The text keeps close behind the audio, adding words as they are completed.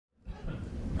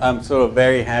I'm sort of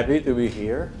very happy to be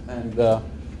here, and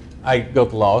I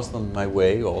got lost on my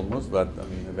way almost, but I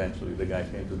mean, eventually the guy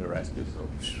came to the rescue, so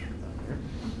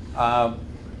I'm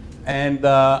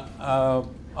here.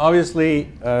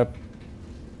 Obviously,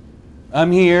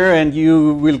 I'm here, and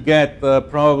you will get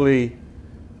probably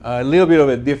a little bit of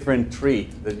a different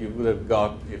treat that you would have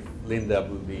got if Linda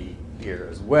would be here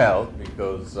as well,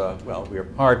 because, well, we are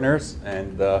partners,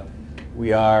 and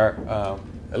we are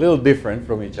a little different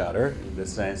from each other in the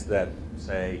sense that,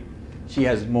 say, she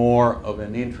has more of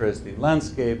an interest in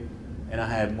landscape, and I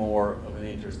have more of an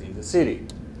interest in the city.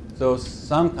 So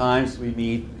sometimes we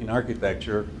meet in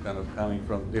architecture, kind of coming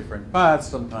from different paths.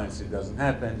 Sometimes it doesn't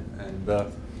happen.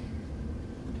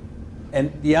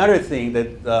 And the other thing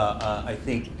that I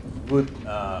think would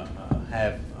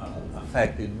have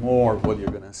affected more what you're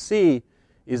going to see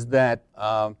is that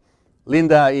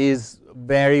Linda is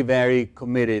very, very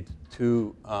committed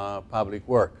to public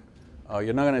work.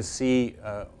 You're not going to see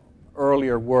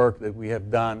earlier work that we have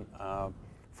done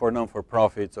for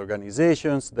non-for-profits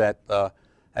organizations that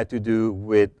had to do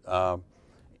with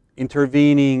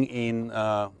intervening in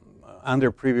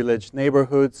underprivileged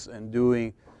neighborhoods and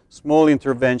doing small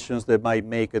interventions that might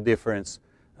make a difference,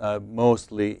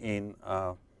 mostly in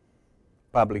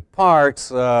public parks,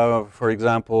 for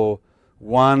example.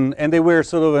 And they were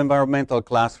sort of environmental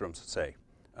classrooms, say.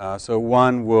 So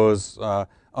one was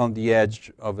on the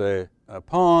edge of a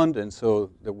pond, and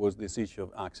so there was this issue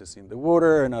of accessing the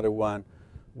water. Another one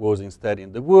was instead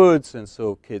in the woods, and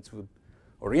so kids would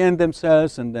orient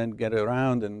themselves and then get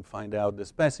around and find out the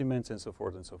specimens and so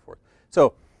forth and so forth.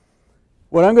 So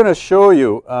what I'm going to show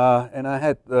you, and I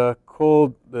had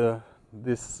called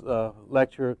this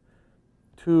lecture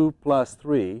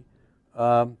 2+3,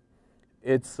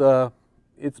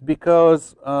 it's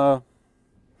because we're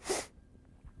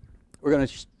going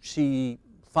to see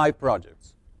 5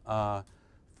 projects.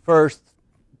 First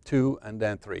 2 and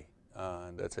then 3.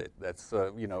 And that's it. That's,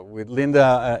 you know, with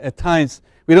Linda, at times,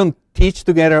 we don't teach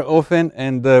together often,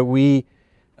 and we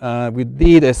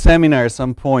did a seminar at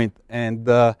some point, and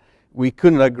we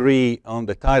couldn't agree on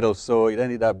the title, so it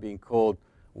ended up being called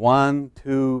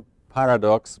 1-2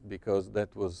 Paradox, because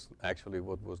that was actually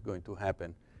what was going to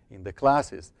happen in the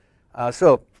classes.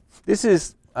 So this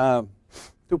is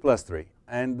 2+3.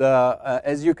 And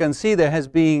as you can see, there has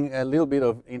been a little bit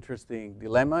of interesting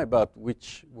dilemma about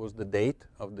which was the date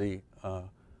of the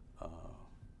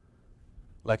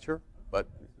lecture. But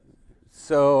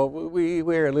so we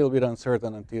were a little bit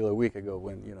uncertain until a week ago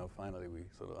when, you know, finally we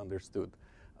sort of understood.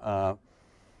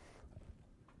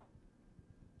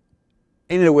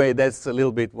 In a way, that's a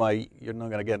little bit why you're not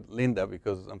going to get Linda,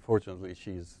 because unfortunately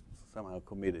she's somehow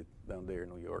committed down there in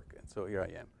New York, and so here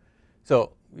I am.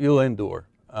 So you'll endure.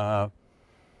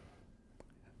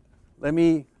 Let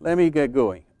me get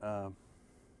going.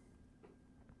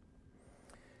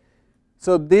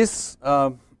 So this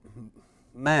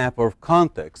map of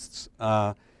contexts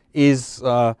is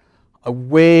a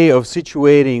way of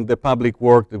situating the public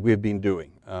work that we've been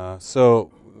doing.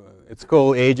 So it's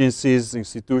called agencies,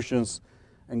 institutions,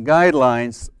 and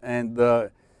guidelines, and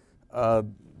the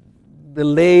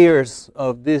layers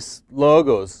of these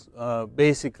logos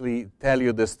basically tell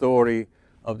you the story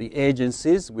of the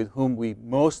agencies with whom we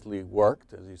mostly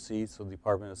worked, as you see, so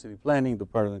Department of City Planning,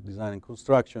 Department of Design and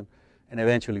Construction, and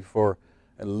eventually for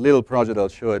a little project I'll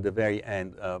show at the very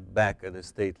end, back at the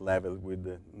state level with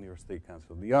the New York State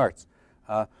Council of the Arts.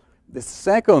 The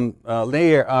second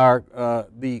layer are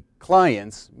the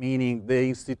clients, meaning the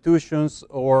institutions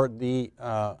or the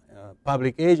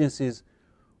public agencies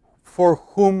for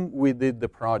whom we did the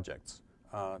projects,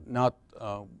 not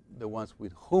the ones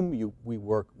with whom we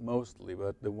work mostly,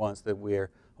 but the ones that we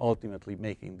are ultimately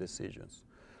making decisions.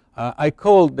 I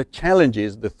call the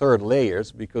challenges the third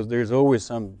layers because there's always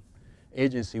some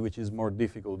agency which is more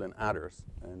difficult than others.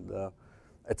 And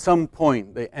at some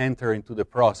point, they enter into the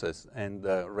process and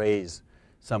raise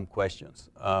some questions.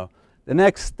 The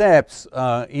next steps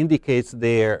indicates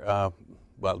there,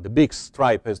 well, the big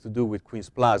stripe has to do with Queens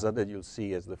Plaza that you'll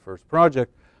see as the first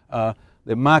project.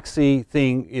 The Maxi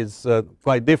thing is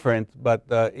quite different, but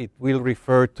it will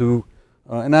refer to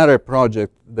another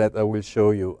project that I will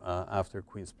show you after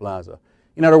Queens Plaza.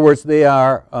 In other words, they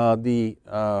are the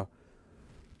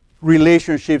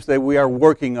relationships that we are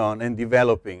working on and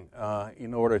developing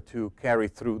in order to carry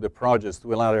through the projects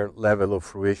to another level of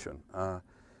fruition.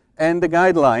 And the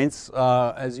guidelines,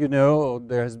 as you know,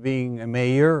 there has been a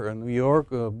mayor in New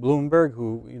York, Bloomberg,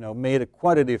 who made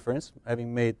quite a difference,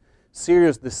 having made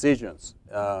serious decisions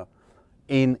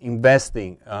in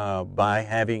investing by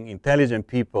having intelligent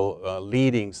people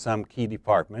leading some key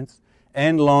departments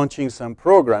and launching some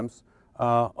programs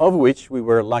of which we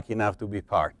were lucky enough to be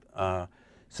part.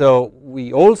 So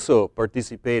we also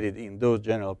participated in those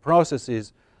general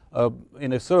processes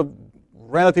in a sort of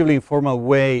relatively informal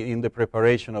way in the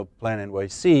preparation of Plan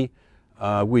NYC,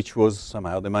 which was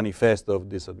somehow the manifesto of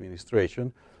this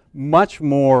administration, much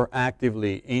more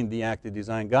actively in the active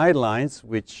design guidelines,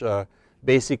 which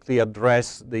basically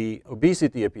address the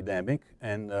obesity epidemic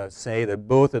and say that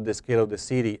both at the scale of the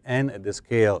city and at the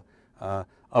scale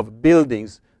of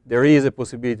buildings, there is a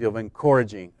possibility of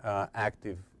encouraging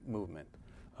active movement.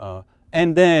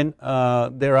 And then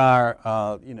there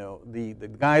are, the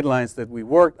guidelines that we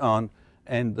worked on,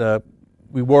 and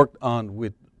we worked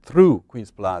on through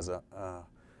Queens Plaza.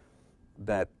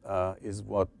 That is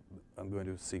what I'm going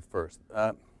to see first.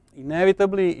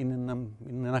 Inevitably, in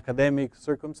an academic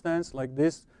circumstance like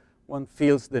this, one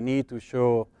feels the need to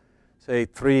show, say,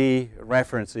 3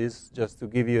 references, just to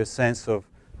give you a sense of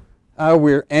how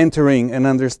we're entering an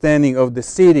understanding of the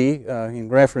city in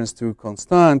reference to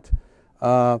Constant,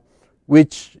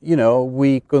 which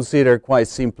we consider quite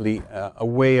simply a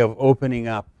way of opening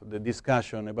up the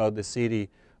discussion about the city,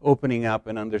 opening up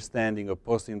an understanding of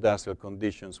post-industrial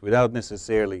conditions without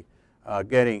necessarily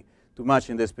getting too much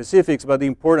in the specifics. But the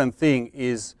important thing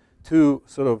is to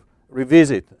sort of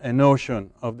revisit a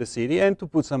notion of the city and to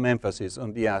put some emphasis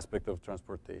on the aspect of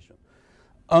transportation.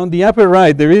 On the upper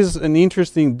right, there is an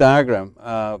interesting diagram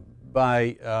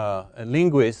by a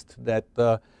linguist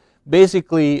that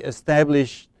basically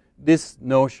established this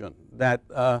notion that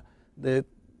a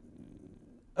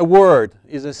word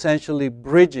is essentially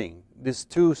bridging these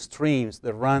 2 streams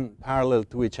that run parallel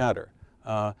to each other.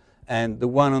 And the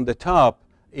one on the top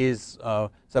is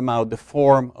somehow the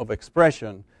form of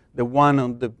expression. The one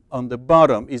on the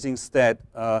bottom is instead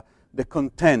the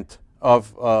content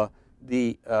of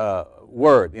the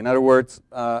word. In other words,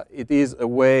 it is a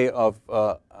way of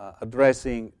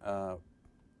addressing,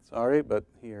 sorry, but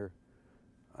here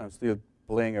I'm still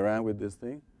playing around with this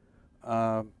thing.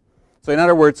 So in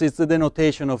other words, it's the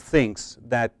denotation of things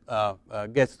that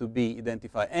gets to be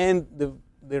identified. And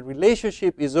the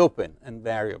relationship is open and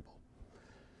variable,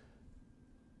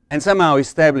 and somehow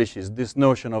establishes this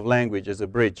notion of language as a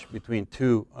bridge between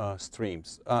 2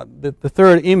 streams. The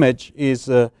third image is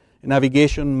a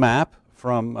navigation map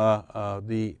from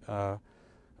the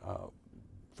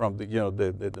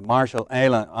Marshall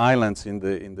Islands in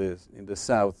the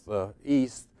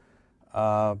southeast,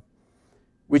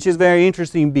 which is very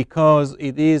interesting because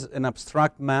it is an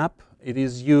abstract map. It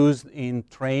is used in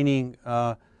training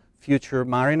future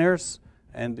mariners,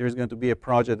 and there's going to be a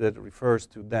project that refers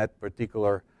to that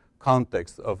particular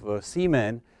context of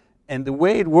seamen. And the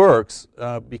way it works,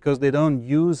 because they don't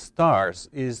use stars,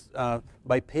 is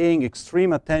by paying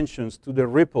extreme attention to the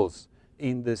ripples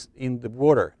in the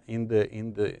water, in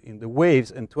the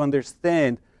waves, and to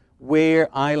understand where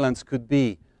islands could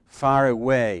be far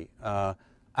away,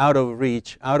 out of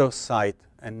reach, out of sight,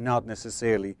 and not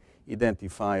necessarily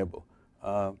identifiable.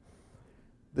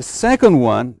 The second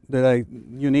one that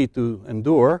you need to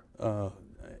endure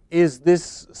is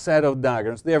this set of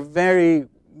diagrams. They are very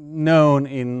known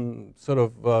in sort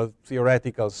of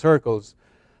theoretical circles.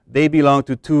 They belong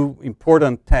to 2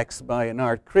 important texts by an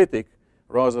art critic,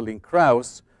 Rosalind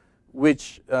Krauss,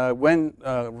 which when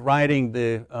writing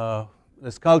the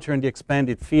sculpture in the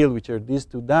expanded field, which are these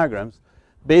 2 diagrams,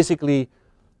 basically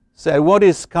said, what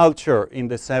is sculpture in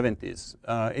the 70s?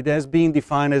 It has been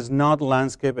defined as not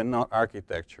landscape and not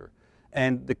architecture.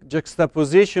 And the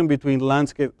juxtaposition between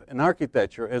landscape and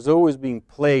architecture has always been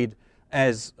played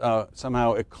as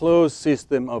somehow a closed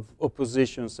system of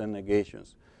oppositions and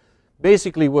negations.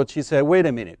 Basically what she said, wait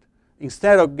a minute,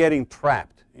 instead of getting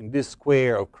trapped in this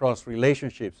square of cross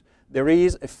relationships, there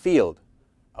is a field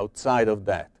outside of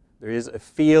that. There is a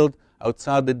field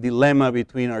outside the dilemma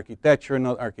between architecture and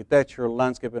not architecture,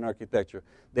 landscape and architecture.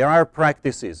 There are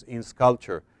practices in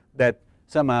sculpture that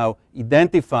somehow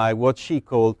identify what she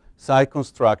called site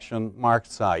construction, marked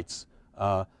sites,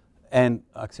 and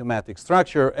axiomatic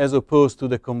structure, as opposed to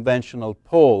the conventional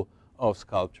pole of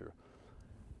sculpture.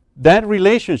 That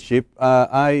relationship,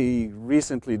 I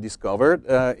recently discovered,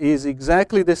 is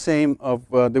exactly the same of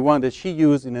the one that she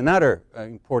used in another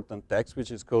important text,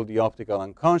 which is called The Optical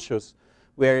Unconscious,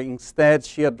 where instead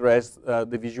she addressed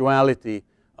the visuality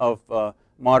of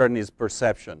modernist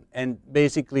perception. And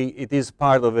basically it is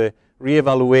part of a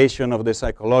reevaluation of the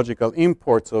psychological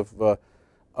imports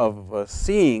of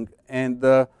seeing. And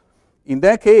in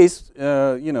that case,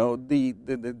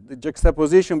 the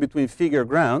juxtaposition between figure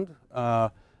ground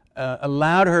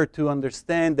allowed her to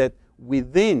understand that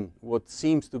within what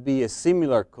seems to be a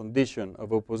similar condition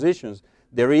of oppositions,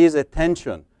 there is a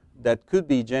tension that could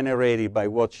be generated by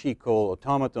what she called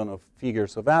automaton of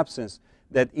figures of absence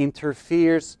that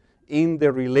interferes in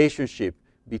the relationship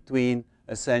between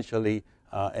essentially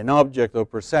an object of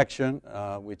perception,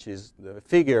 which is the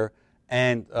figure,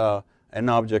 and an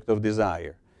object of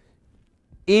desire.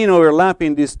 In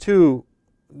overlapping these two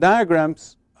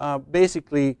diagrams,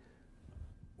 basically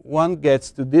one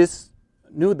gets to this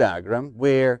new diagram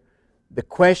where the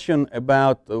question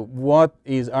about what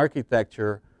is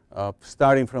architecture,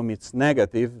 starting from its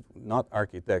negative, not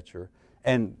architecture,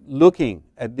 and looking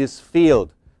at this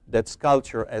field that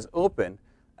sculpture has opened,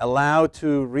 allow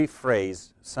to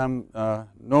rephrase some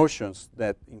notions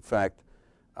that, in fact,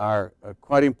 are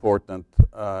quite important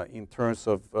in terms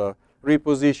of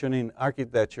repositioning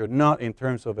architecture, not in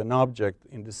terms of an object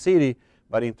in the city,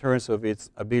 but in terms of its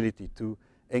ability to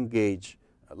engage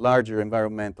a larger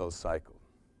environmental cycle.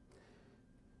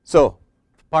 So,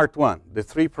 part one, the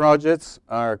three projects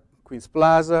are Queens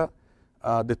Plaza,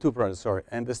 the two projects, sorry,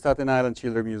 and the Staten Island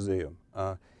Children's Museum.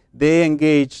 They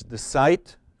engage the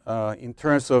site in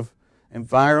terms of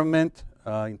environment,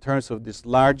 in terms of these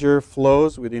larger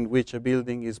flows within which a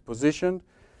building is positioned,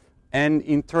 and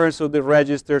in terms of the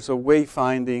registers of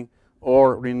wayfinding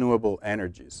or renewable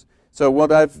energies. So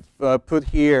what I've put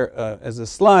here as a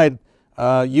slide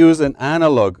use an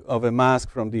analog of a mask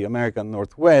from the American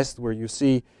Northwest, where you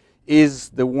see is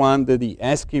the one that the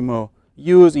Eskimo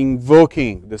use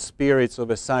invoking the spirits of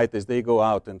a site as they go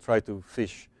out and try to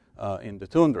fish in the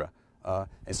tundra.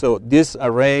 And so this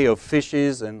array of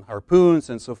fishes and harpoons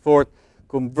and so forth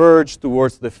converge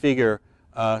towards the figure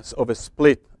of a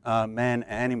split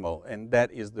man-animal, and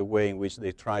that is the way in which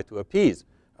they try to appease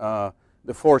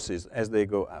the forces as they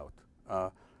go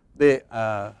out.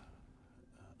 The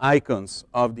icons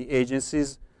of the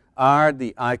agencies are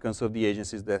the icons of the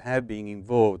agencies that have been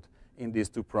involved in these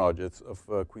two projects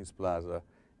of Queens Plaza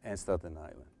and Staten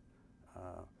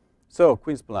Island. So,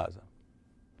 Queens Plaza.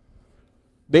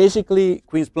 Basically,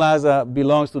 Queens Plaza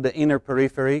belongs to the inner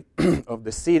periphery of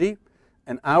the city,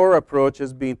 and our approach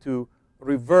has been to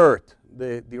revert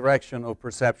the direction of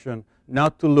perception,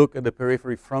 not to look at the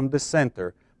periphery from the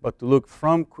center, but to look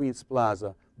from Queens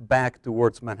Plaza back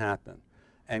towards Manhattan.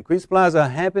 And Queens Plaza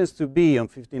happens to be on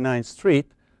 59th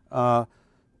Street.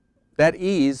 That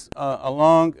is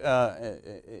along a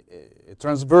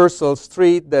transversal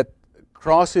street that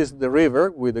crosses the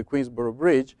river with the Queensboro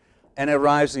Bridge and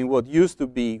arrives in what used to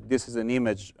be, this is an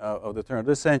image of the turn of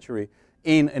the century,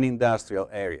 in an industrial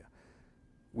area.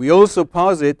 We also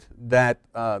posit that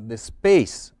the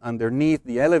space underneath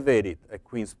the elevated at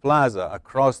Queens Plaza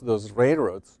across those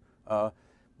railroads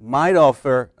might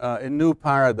offer a new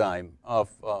paradigm of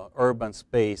urban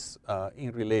space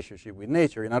in relationship with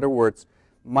nature. In other words,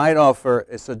 might offer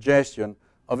a suggestion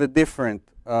of a different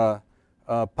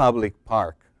public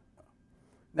park.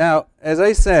 Now, as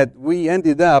I said, we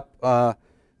ended up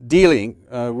dealing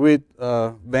with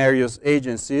various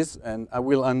agencies, and I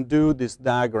will undo this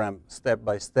diagram step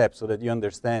by step so that you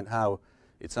understand how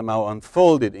it somehow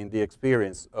unfolded in the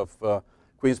experience of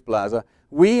Queens Plaza.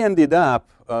 We ended up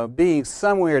being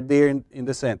somewhere there in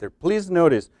the center. Please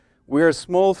notice, we're a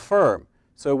small firm,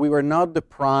 so we were not the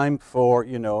prime for,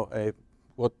 you know,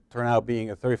 what turned out being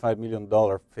a $35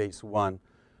 million phase one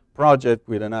project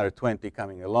with another 20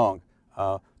 coming along.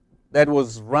 That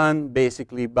was run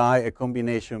basically by a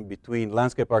combination between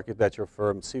landscape architecture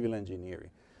firm, civil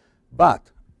engineering.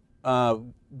 But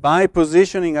by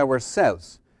positioning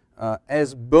ourselves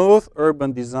as both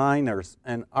urban designers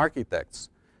and architects,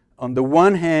 on the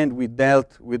one hand, we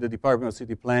dealt with the Department of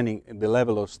City Planning at the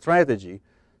level of strategy,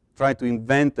 trying to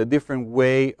invent a different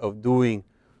way of doing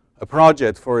a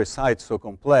project for a site so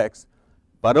complex.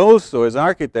 But also, as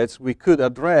architects, we could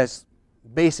address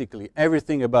basically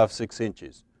everything above 6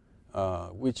 inches,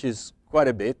 which is quite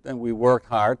a bit, and we worked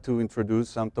hard to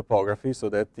introduce some topography so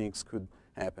that things could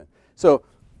happen. So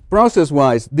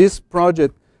process-wise, this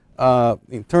project,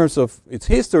 in terms of its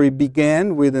history,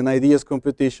 began with an ideas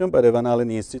competition by the Van Allen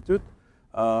Institute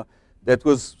that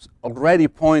was already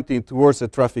pointing towards a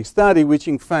traffic study, which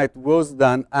in fact was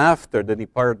done after the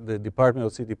Department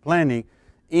of City Planning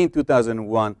in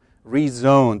 2001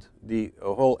 rezoned the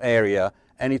whole area,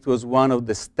 and it was one of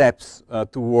the steps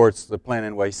towards the Plan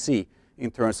NYC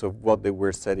in terms of what they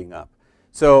were setting up.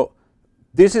 So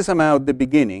this is somehow the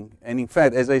beginning, and in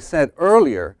fact, as I said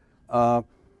earlier,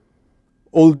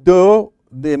 although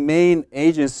the main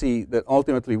agency that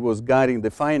ultimately was guiding the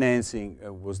financing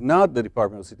was not the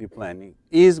Department of City Planning,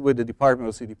 is with the Department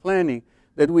of City Planning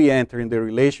that we enter in the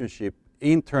relationship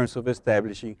in terms of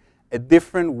establishing a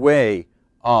different way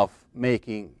of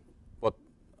making what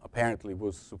apparently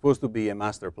was supposed to be a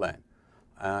master plan.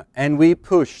 And we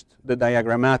pushed the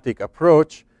diagrammatic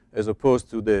approach as opposed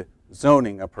to the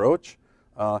zoning approach.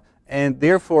 And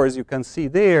therefore, as you can see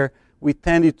there, we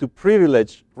tended to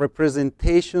privilege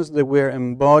representations that were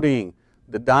embodying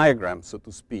the diagram, so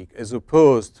to speak, as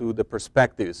opposed to the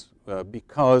perspectives,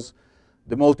 because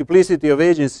the multiplicity of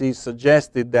agencies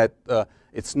suggested that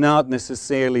it's not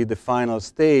necessarily the final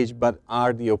stage, but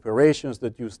are the operations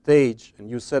that you stage and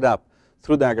you set up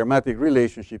through diagrammatic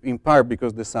relationship, in part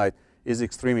because the site is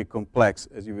extremely complex,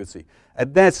 as you will see.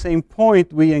 At that same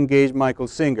point, we engaged Michael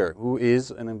Singer, who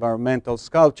is an environmental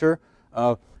sculptor.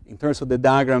 In terms of the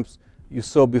diagrams you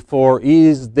saw before, he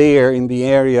is there in the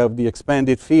area of the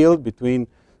expanded field between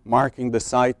marking the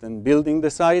site and building the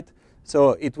site.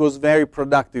 So it was very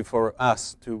productive for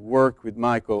us to work with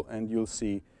Michael, and you'll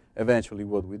see eventually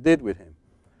what we did with him.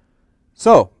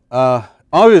 So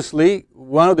obviously,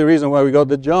 one of the reasons why we got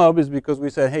the job is because we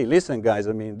said, hey, listen, guys,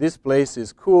 I mean, this place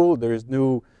is cool. There is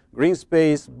new green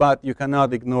space, but you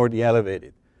cannot ignore the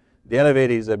elevated. The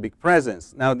elevated is a big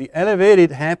presence. Now, the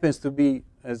elevated happens to be,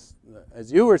 as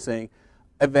you were saying,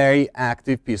 a very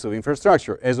active piece of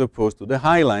infrastructure, as opposed to the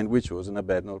High Line, which was an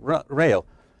abandoned rail.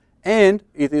 And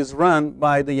it is run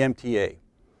by the MTA,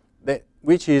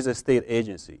 which is a state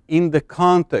agency. In the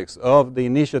context of the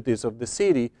initiatives of the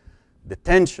city, the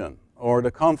tension or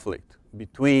the conflict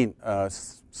between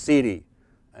city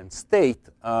and state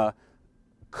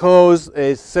caused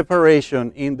a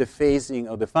separation in the phasing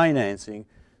of the financing,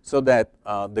 so that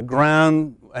the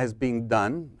ground has been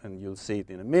done, and you'll see it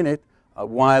in a minute,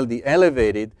 while the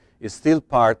elevated is still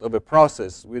part of a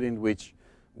process within which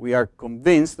we are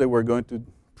convinced that we're going to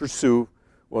pursue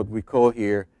what we call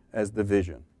here as the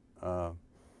vision.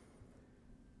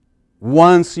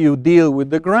 Once you deal with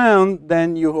the ground,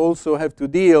 then you also have to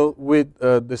deal with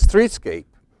the streetscape.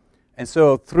 And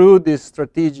so through this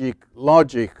strategic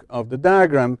logic of the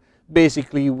diagram,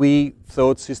 basically we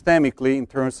thought systemically in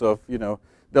terms of, you know,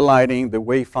 the lighting, the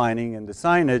wayfinding, and the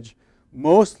signage,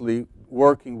 mostly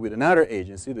working with another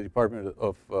agency, the Department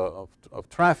of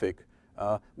Traffic,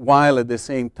 while at the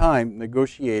same time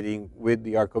negotiating with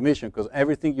the Art Commission, because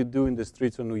everything you do in the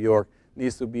streets of New York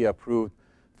needs to be approved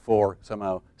for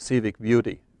somehow civic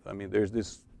beauty. I mean, there's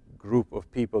this group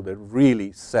of people that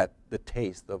really set the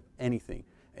taste of anything.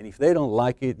 And if they don't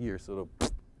like it, you're sort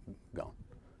of gone.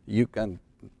 You can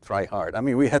try hard. I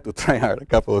mean, we had to try hard a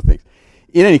couple of things.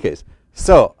 In any case,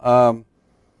 so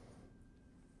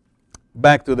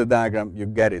back to the diagram, you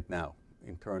get it now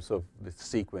in terms of the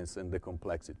sequence and the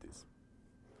complexities.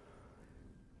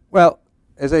 Well,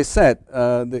 as I said,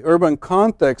 the urban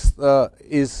context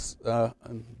is,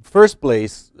 in first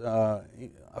place,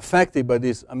 affected by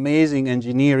this amazing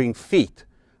engineering feat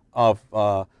of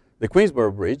the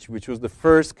Queensboro Bridge, which was the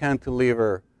first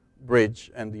cantilever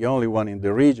bridge and the only one in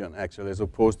the region, actually, as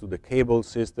opposed to the cable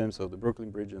systems of the Brooklyn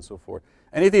Bridge and so forth.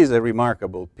 And it is a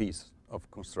remarkable piece of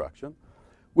construction,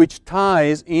 which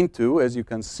ties into, as you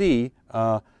can see,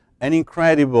 an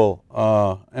incredible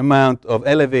amount of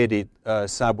elevated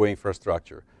subway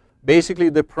infrastructure. Basically,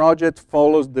 the project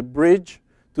follows the bridge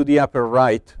to the upper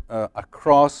right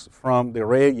across from the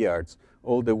rail yards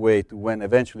all the way to when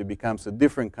eventually becomes a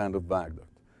different kind of viaduct.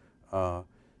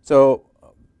 So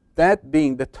that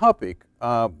being the topic,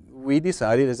 we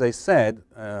decided, as I said,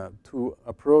 to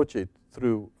approach it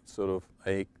through sort of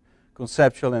a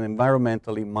conceptual and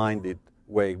environmentally minded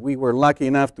way. We were lucky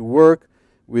enough to work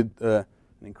with an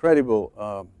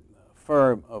incredible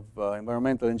firm of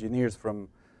environmental engineers from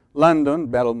London,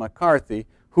 Battle McCarthy,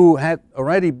 who had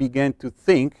already begun to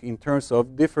think in terms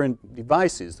of different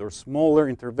devices or smaller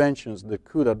interventions that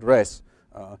could address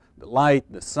the light,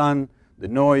 the sun, the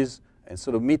noise, and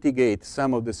sort of mitigate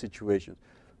some of the situations.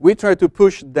 We tried to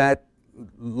push that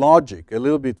logic a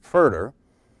little bit further,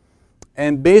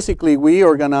 and basically we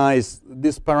organized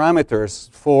these parameters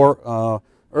for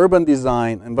urban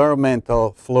design,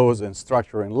 environmental flows, and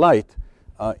structure and light,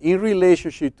 in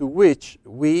relationship to which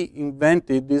we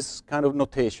invented this kind of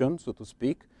notation, so to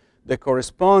speak, that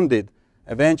corresponded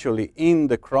eventually in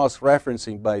the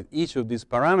cross-referencing by each of these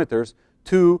parameters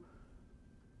to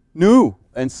new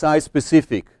and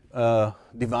site-specific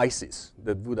devices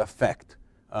that would affect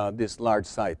this large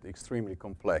site, extremely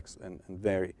complex and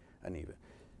very uneven.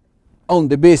 On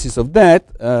the basis of that,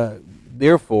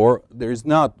 therefore, there is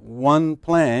not one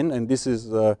plan, and this is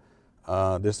the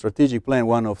strategic plan,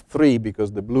 one of three,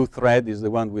 because the blue thread is the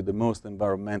one with the most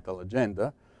environmental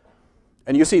agenda.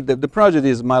 And you see that the project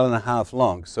is 1.5 miles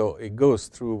long, so it goes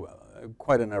through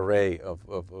quite an array of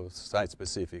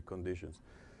site-specific conditions.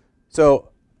 So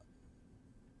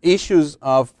issues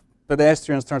of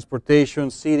pedestrians, transportation,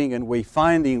 seating, and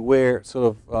wayfinding were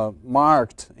sort of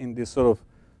marked in this sort of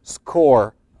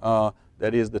score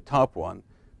that is the top one.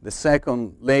 The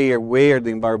second layer where the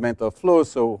environmental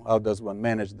flows, so how does one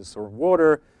manage the source of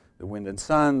water, the wind and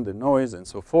sun, the noise, and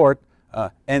so forth.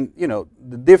 And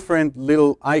the different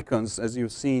little icons, as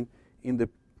you've seen in the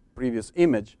previous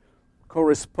image,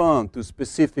 correspond to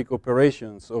specific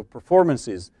operations or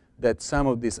performances that some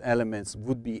of these elements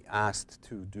would be asked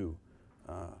to do.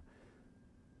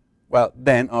 Well,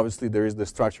 then obviously there is the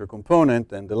structure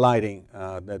component and the lighting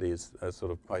that is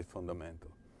sort of quite fundamental.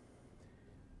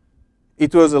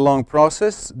 It was a long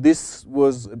process. This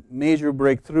was a major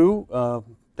breakthrough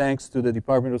thanks to the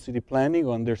Department of City Planning,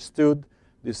 who understood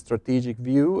this strategic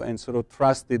view and sort of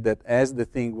trusted that as the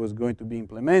thing was going to be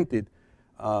implemented,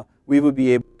 we would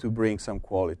be able to bring some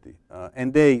quality.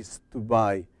 And they stood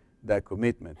by that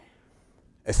commitment.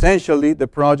 Essentially, the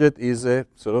project is a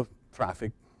sort of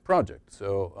traffic project.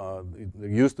 So there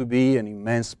used to be an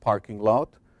immense parking lot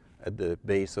at the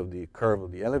base of the curve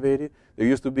of the elevator. There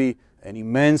used to be an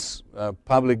immense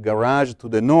public garage to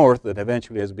the north that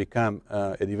eventually has become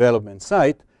a development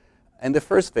site. And the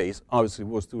first phase, obviously,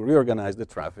 was to reorganize the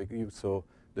traffic. You saw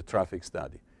the traffic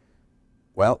study.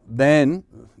 Well, then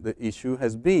the issue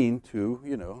has been to,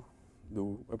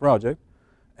 do a project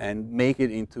and make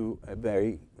it into a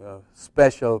very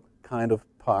special kind of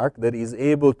park that is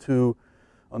able to,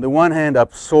 on the one hand,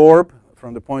 absorb,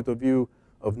 from the point of view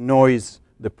of noise,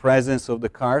 the presence of the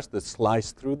cars that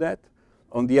slice through that.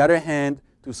 On the other hand,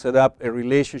 to set up a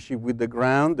relationship with the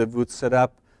ground that would set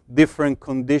up different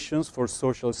conditions for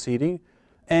social seating,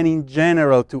 and in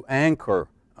general to anchor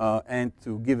and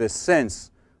to give a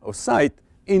sense of sight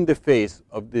in the face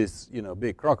of this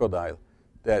big crocodile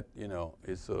that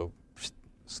is sort of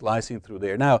slicing through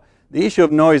there. Now, the issue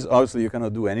of noise, obviously you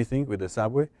cannot do anything with the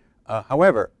subway.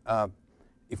 However,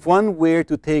 if one were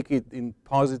to take it in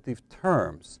positive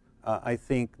terms, I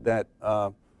think that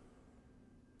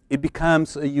it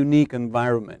becomes a unique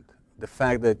environment. The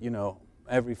fact that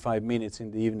every 5 minutes in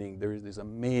the evening, there is this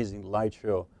amazing light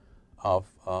show of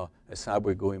a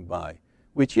subway going by,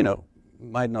 which,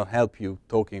 might not help you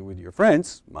talking with your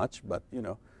friends much, but,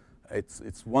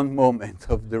 it's one moment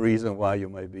of the reason why you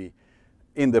might be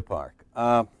in the park.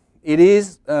 It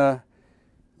is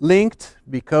linked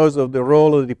because of the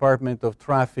role of the Department of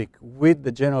Traffic with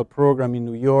the general program in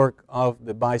New York of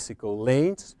the bicycle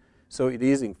lanes. So it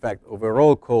is, in fact,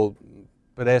 overall called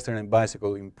Pedestrian and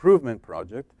Bicycle Improvement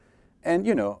Project. And,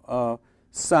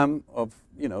 some of,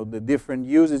 the different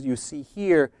uses you see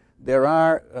here, there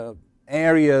are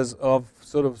areas of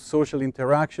sort of social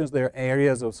interactions. There are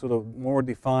areas of sort of more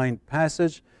defined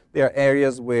passage. There are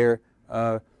areas where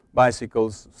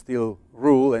bicycles still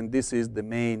rule, and this is the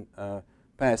main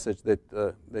passage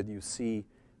that you see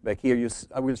back here.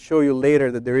 I will show you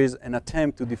later that there is an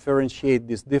attempt to differentiate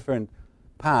these different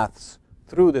paths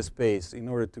through the space in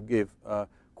order to give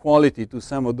quality to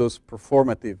some of those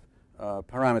performative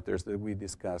parameters that we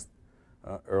discussed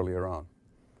earlier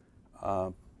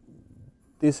on.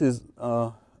 This is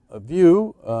a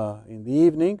view in the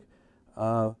evening.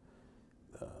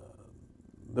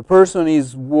 The person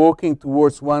is walking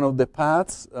towards one of the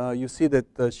paths. You see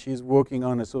that she's walking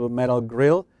on a sort of metal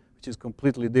grill, which is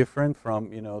completely different from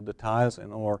the tiles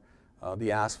or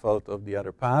the asphalt of the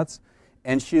other paths.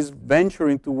 And she's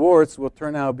venturing towards what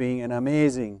turned out being an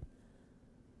amazing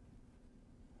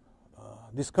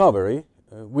discovery,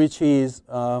 which is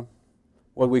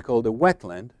what we call the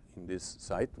wetland in this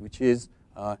site, which is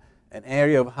an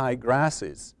area of high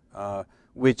grasses,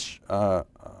 which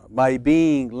by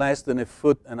being less than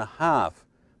 1.5 feet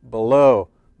below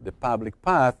the public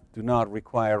path do not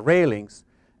require railings,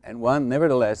 and one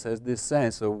nevertheless has this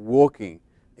sense of walking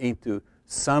into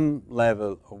some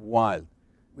level of wild,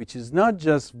 which is not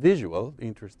just visual,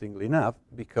 interestingly enough,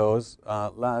 because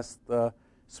last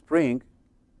spring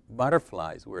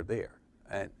butterflies were there,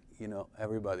 and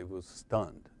everybody was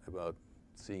stunned about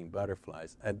seeing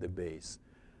butterflies at the base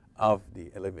of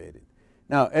the elevated.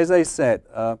 Now, as I said,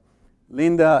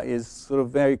 Linda is sort of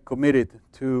very committed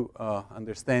to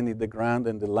understanding the ground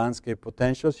and the landscape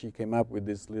potential. She came up with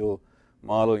this little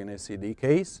model in a CD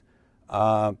case,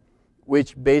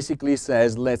 which basically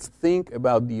says, let's think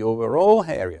about the overall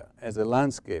area as a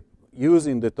landscape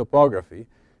using the topography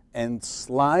and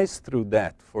slice through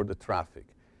that for the traffic.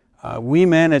 We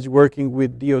managed, working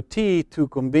with DOT, to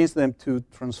convince them to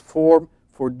transform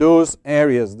for those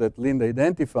areas that Linda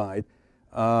identified,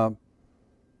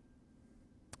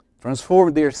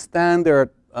 transform their standard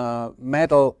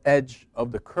metal edge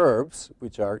of the curbs,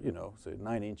 which are, say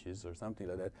 9 inches or something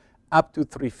like that, up to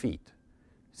 3 feet.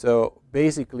 So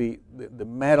basically, the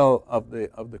metal of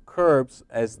the curbs,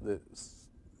 as the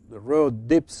road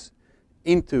dips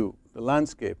into the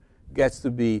landscape, gets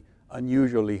to be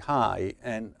unusually high,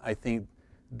 and I think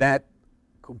that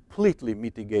completely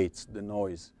mitigates the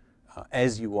noise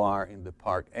as you are in the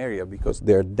park area, because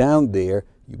they're down there,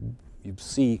 you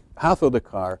see half of the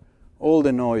car, all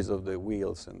the noise of the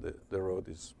wheels and the road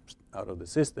is out of the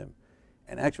system.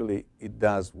 And actually, it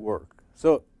does work.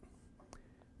 So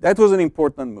that was an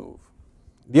important move.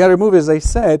 The other move, as I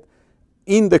said,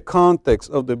 in the context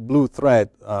of the Blue Thread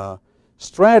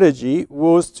strategy,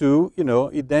 was to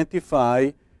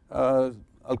identify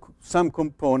some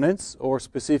components or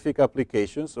specific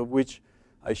applications, of which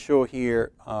I show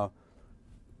here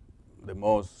the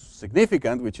most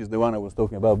significant, which is the one I was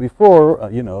talking about before.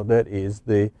 That is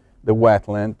the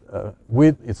wetland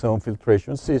with its own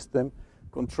filtration system,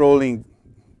 controlling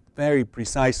very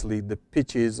precisely the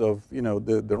pitches of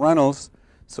the runnels,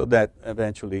 so that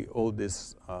eventually all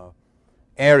this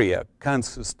area can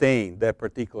sustain that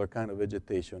particular kind of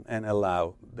vegetation and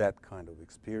allow that kind of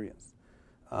experience.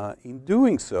 In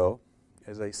doing so,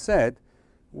 as I said,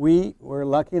 we were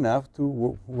lucky enough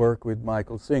to work with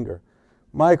Michael Singer.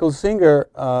 Michael Singer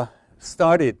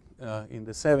started in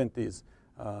the 70s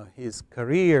his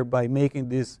career by making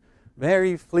this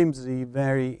very flimsy,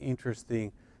 very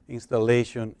interesting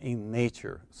installation in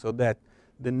nature, so that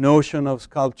the notion of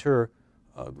sculpture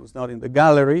was not in the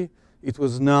gallery. It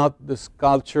was not the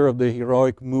sculpture of the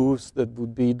heroic moves that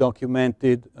would be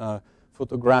documented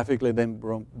photographically, then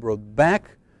brought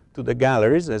back to the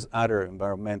galleries, as other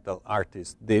environmental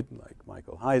artists did, like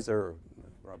Michael Heiser or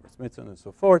Robert Smithson and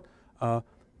so forth.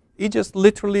 He just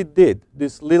literally did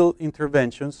these little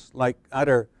interventions, like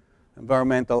other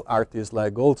environmental artists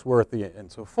like Goldsworthy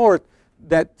and so forth,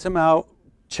 that somehow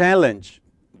challenge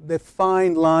the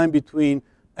fine line between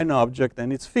an object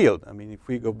and its field. I mean, if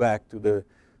we go back to the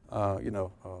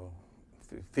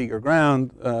figure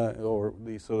ground or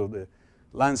the sort of the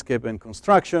landscape and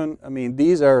construction, I mean,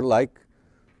 these are like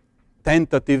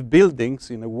tentative buildings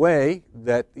in a way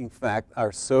that in fact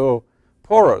are so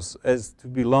porous as to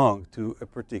belong to a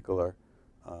particular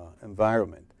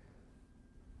environment.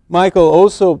 Michael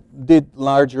also did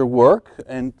larger work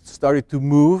and started to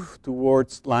move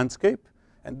towards landscape,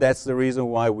 and that's the reason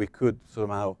why we could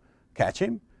somehow catch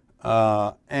him.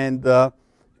 And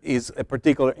is a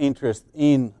particular interest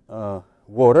in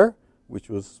water, which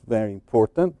was very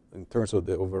important in terms of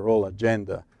the overall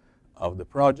agenda of the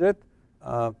project.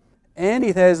 And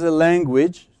it has a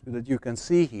language that you can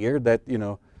see here that,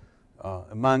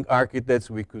 among architects,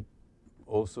 we could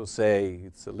also say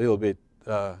it's a little bit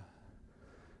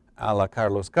a la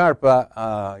Carlos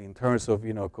Carpa in terms of,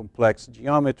 complex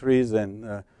geometries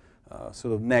and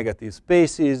sort of negative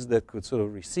spaces that could sort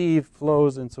of receive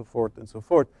flows and so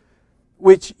forth,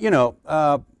 which,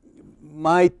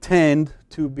 might tend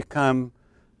to become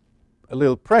a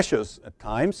little precious at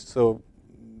times. So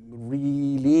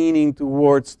leaning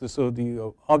towards the sort of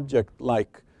the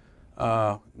object-like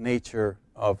nature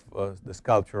of the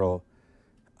sculptural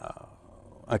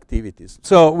activities.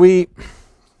 So we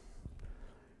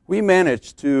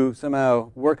managed to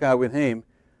somehow work out with him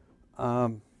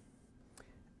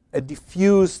a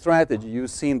diffuse strategy. You've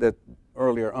seen that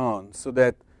earlier on, so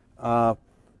that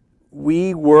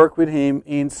we work with him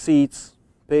in seats,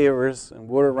 pavers, and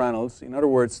water runnels. In other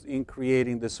words, in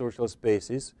creating the social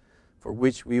spaces for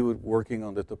which we were working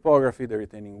on the topography, the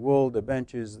retaining wall, the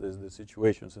benches, the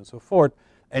situations, and so forth.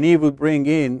 And he would bring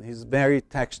in his very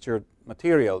textured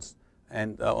materials,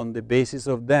 and on the basis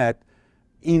of that,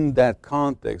 in that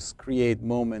context, create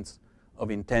moments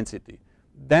of intensity.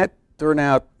 That turned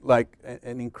out like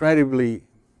an incredibly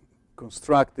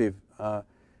constructive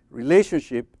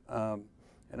relationship,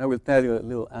 and I will tell you a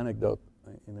little anecdote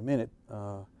in a minute.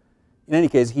 In any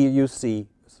case, here you see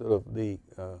sort of the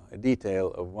a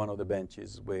detail of one of the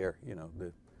benches where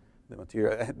the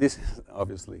material. This is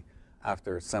obviously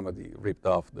after somebody ripped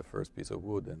off the first piece of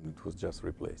wood and it was just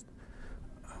replaced.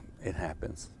 It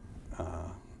happens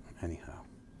anyhow.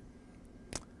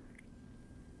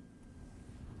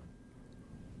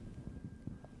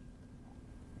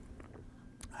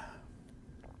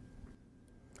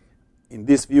 In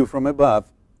this view from above,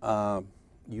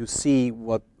 you see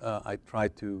what I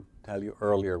tried to tell you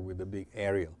earlier with the big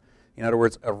aerial. In other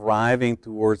words, arriving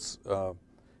towards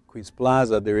Queens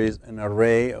Plaza, there is an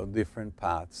array of different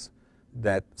paths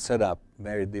that set up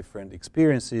very different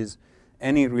experiences,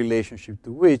 and in relationship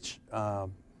to which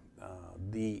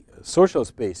the social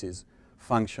spaces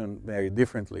function very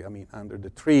differently. I mean, under the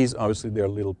trees, obviously there are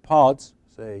little pods,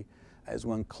 say, as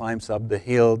one climbs up the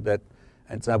hill that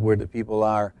ends up where the people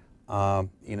are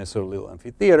in a sort of little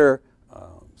amphitheater,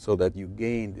 so that you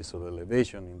gain this sort of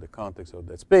elevation in the context of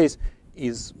that space.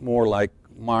 is more like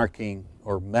marking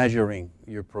or measuring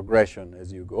your progression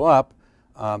as you go up.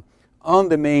 On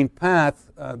the main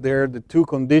path, there are the two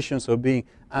conditions of being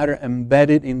either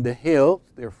embedded in the hill,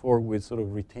 therefore with sort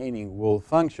of retaining wall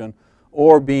function,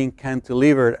 or being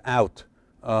cantilevered out,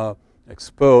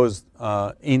 exposed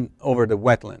over the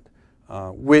wetland,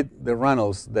 with the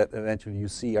runnels that eventually you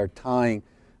see are tying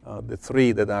the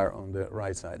three that are on the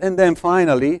right side. And then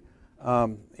finally,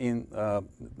 in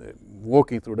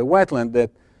walking through the wetland,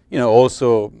 that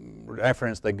also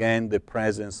referenced again the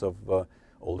presence of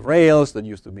old rails that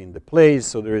used to be in the place.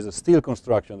 So there is a steel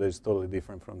construction that is totally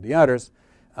different from the others,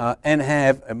 and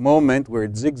have a moment where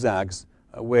it zigzags,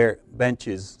 where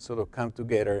benches sort of come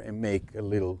together and make a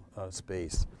little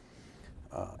space.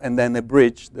 And then a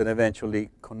bridge that eventually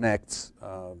connects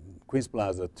Queens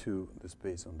Plaza to the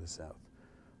space on the south.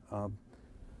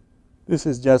 This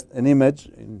is just an image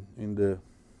in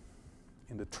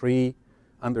the tree,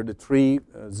 under the tree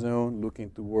zone, looking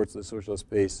towards the social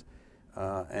space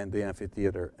and the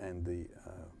amphitheater and the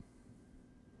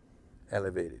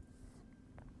elevated.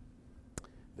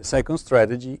 The second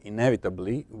strategy,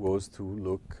 inevitably, was to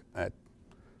look at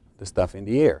the stuff in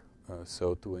the air,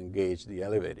 so to engage the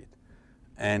elevated.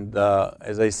 And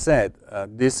as I said,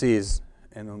 this is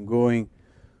an ongoing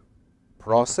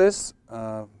process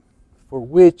for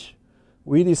which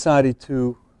we decided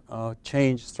to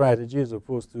change strategy as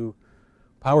opposed to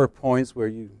PowerPoints where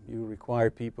you require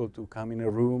people to come in a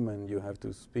room and you have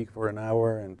to speak for an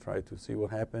hour and try to see what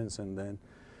happens, and then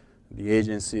the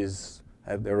agencies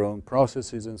have their own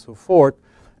processes and so forth.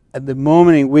 At the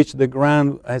moment in which the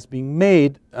grant has been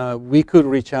made, we could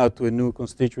reach out to a new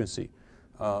constituency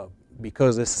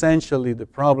because essentially the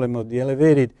problem of the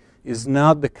elevated is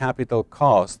not the capital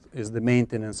cost, is the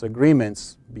maintenance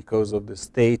agreements because of the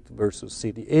state versus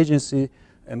city agency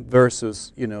and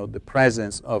versus the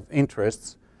presence of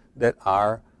interests that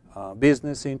are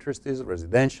business interests,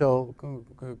 residential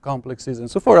complexes, and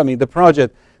so forth. I mean, the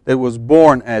project that was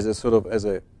born as a sort of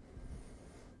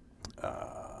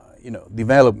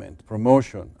development,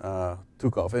 promotion,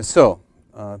 took off. And so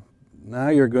now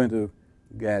you're going to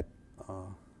get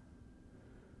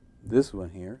this one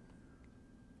here.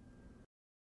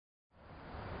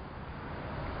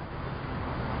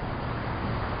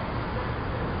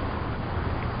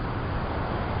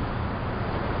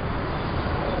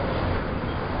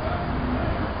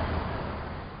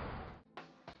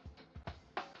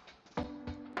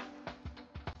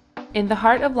 In the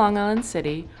heart of Long Island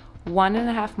City,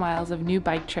 1.5 miles of new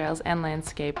bike trails and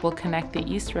landscape will connect the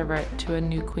East River to a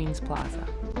new Queens Plaza.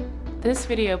 This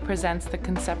video presents the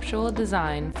conceptual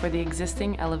design for the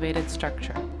existing elevated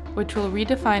structure, which will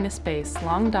redefine a space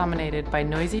long dominated by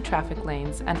noisy traffic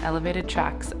lanes and elevated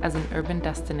tracks as an urban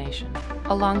destination,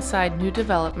 alongside new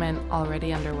development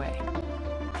already underway.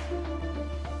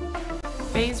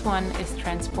 Phase 1 is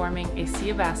transforming a sea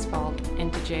of asphalt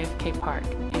into JFK Park,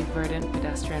 a verdant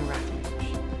pedestrian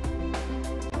refuge.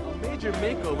 A major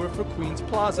makeover for Queens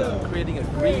Plaza, creating a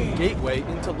green gateway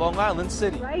into Long Island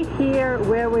City. Right here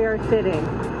where we are sitting,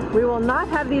 we will not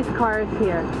have these cars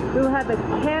here. We will have a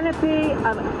canopy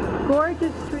of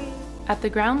gorgeous trees. At the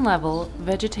ground level,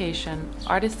 vegetation,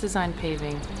 artist-designed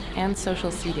paving, and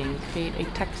social seating create a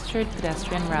textured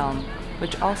pedestrian realm,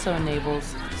 which also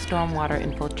enables stormwater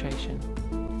infiltration.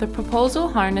 The proposal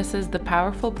harnesses the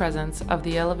powerful presence of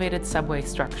the elevated subway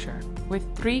structure,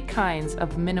 with 3 kinds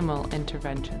of minimal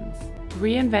interventions,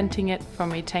 reinventing it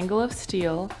from a tangle of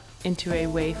steel into a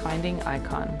wayfinding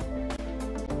icon.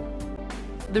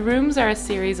 The rooms are a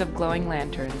series of glowing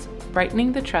lanterns,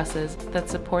 brightening the trusses that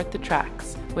support the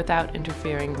tracks without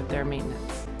interfering with their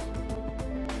maintenance.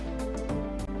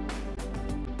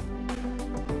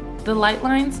 The light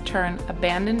lines turn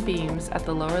abandoned beams at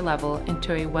the lower level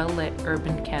into a well-lit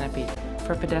urban canopy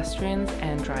for pedestrians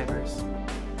and drivers.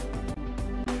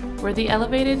 Where the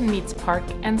elevated meets park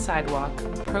and sidewalk,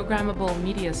 programmable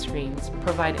media screens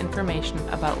provide information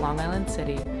about Long Island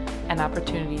City and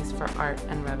opportunities for art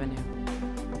and revenue.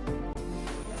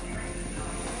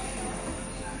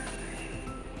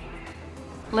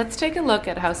 Let's take a look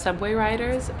at how subway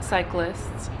riders,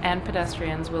 cyclists, and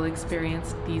pedestrians will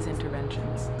experience these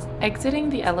interventions. Exiting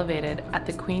the elevated at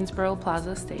the Queensboro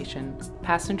Plaza station,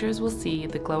 passengers will see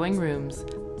the glowing rooms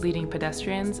leading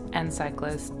pedestrians and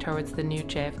cyclists towards the new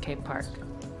JFK Park.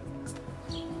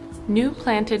 New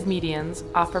planted medians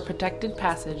offer protected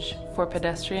passage for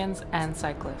pedestrians and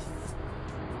cyclists.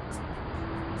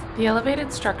 The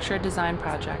elevated structure design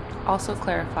project also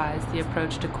clarifies the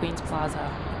approach to Queens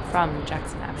Plaza from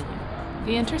Jackson Avenue.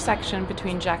 The intersection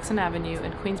between Jackson Avenue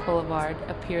and Queens Boulevard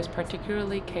appears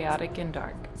particularly chaotic and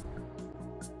dark.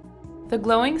 The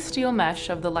glowing steel mesh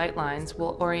of the light lines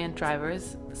will orient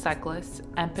drivers, cyclists,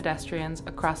 and pedestrians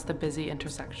across the busy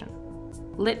intersection.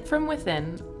 Lit from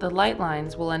within, the light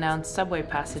lines will announce subway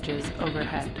passages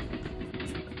overhead.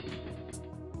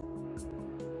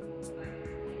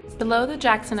 Below the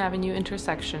Jackson Avenue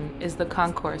intersection is the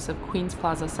concourse of Queens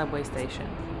Plaza subway station,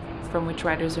 from which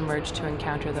riders emerge to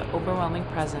encounter the overwhelming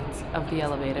presence of the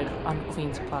elevated on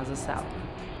Queens Plaza South.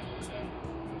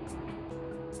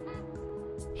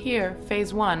 Here,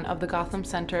 Phase 1 of the Gotham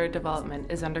Center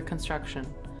development is under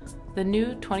construction. The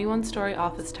new 21-story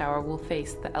office tower will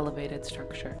face the elevated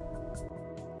structure.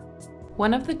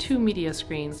 One of the two media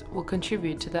screens will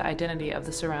contribute to the identity of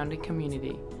the surrounding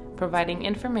community, providing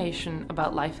information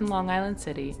about life in Long Island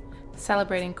City,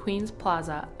 celebrating Queens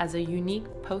Plaza as a unique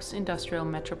post-industrial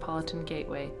metropolitan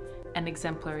gateway and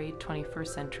exemplary 21st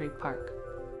century park.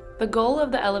 The goal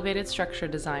of the elevated structure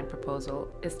design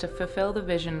proposal is to fulfill the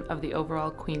vision of the overall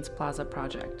Queens Plaza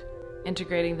project,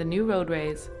 integrating the new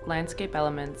roadways, landscape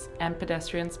elements, and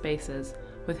pedestrian spaces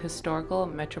with historical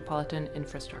metropolitan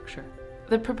infrastructure.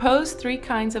 The proposed three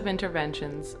kinds of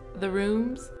interventions, the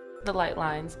rooms, the light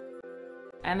lines,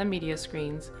 and the media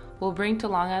screens, will bring to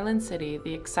Long Island City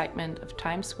the excitement of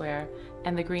Times Square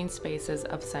and the green spaces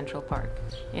of Central Park,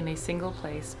 in a single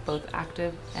place both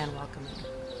active and welcoming.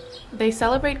 They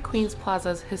celebrate Queens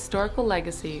Plaza's historical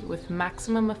legacy with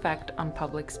maximum effect on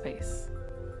public space.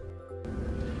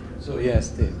 So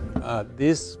yes,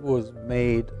 this was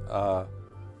made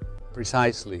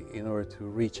precisely in order to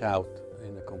reach out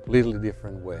in a completely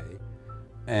different way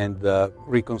and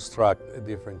reconstruct a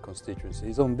different constituency.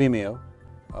 It's on Vimeo,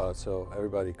 so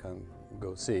everybody can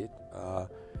go see it.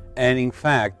 And in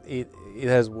fact, it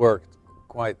has worked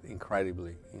quite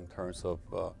incredibly in terms of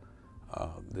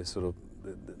the sort of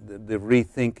the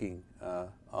rethinking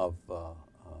of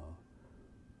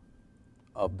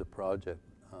the project.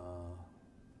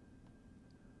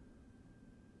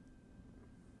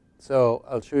 So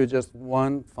I'll show you just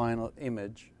one final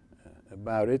image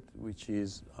about it, which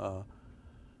is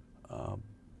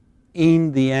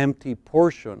in the empty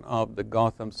portion of the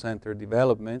Gotham Center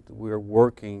development. We're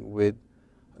working with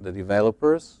the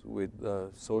developers, with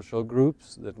social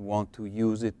groups that want to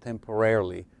use it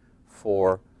temporarily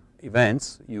for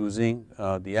events, using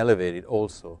the elevated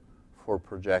also for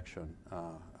projection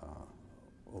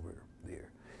over there.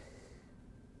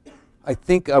 I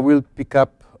think I will pick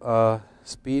up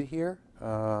speed here.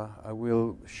 I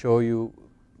will show you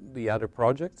the other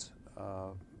projects.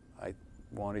 I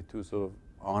wanted to sort of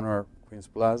honor Queens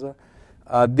Plaza.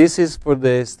 This is for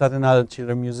the Staten Island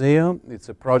Children's Museum. It's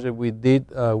a project we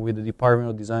did with the Department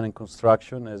of Design and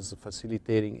Construction as a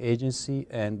facilitating agency,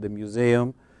 and the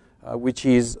museum, which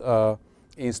is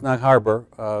in Snug Harbor,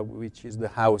 which is the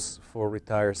house for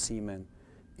retired seamen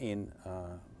in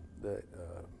the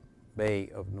Bay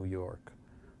of New York.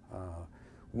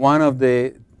 One of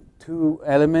the two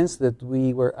elements that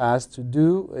we were asked to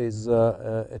do is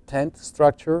a tent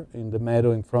structure in the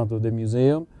meadow in front of the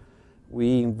museum.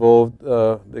 We involved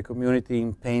the community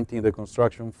in painting the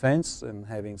construction fence and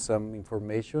having some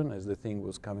information as the thing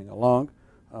was coming along.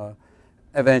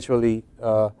 Eventually,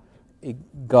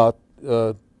 it got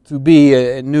to be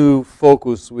a new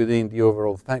focus within the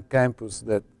overall campus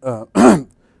that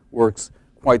works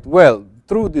quite well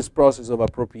through this process of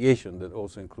appropriation that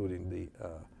also including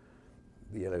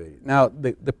the elevator. Now,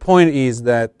 the point is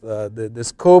that the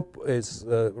scope is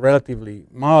relatively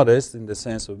modest in the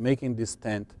sense of making this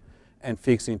tent and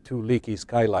fixing two leaky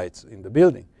skylights in the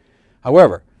building.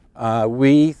 However,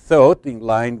 we thought, in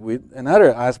line with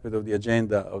another aspect of the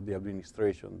agenda of the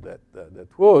administration, that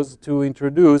was to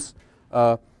introduce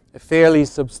a fairly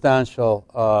substantial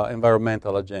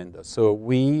environmental agenda. So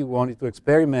we wanted to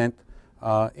experiment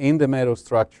in the metal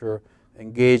structure,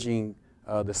 engaging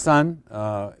the sun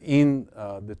in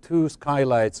the two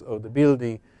skylights of the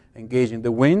building, engaging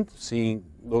the wind, seeing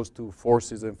those two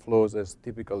forces and flows as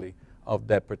typically of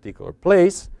that particular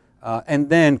place, and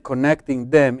then connecting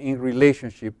them in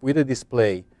relationship with a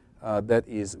display that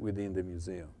is within the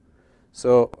museum.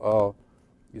 So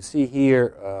you see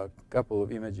here a couple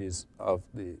of images of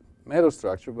the metal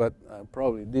structure, but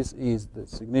probably this is the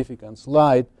significant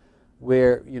slide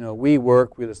where we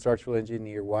work with a structural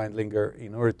engineer, Weindlinger,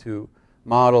 in order to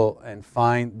model and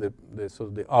find the sort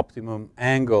of the optimum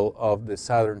angle of the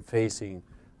southern-facing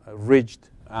ridged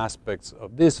aspects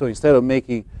of this. So instead of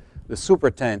making the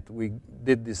super tent, we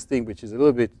did this thing which is a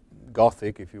little bit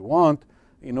Gothic, if you want,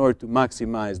 in order to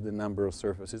maximize the number of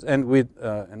surfaces. And with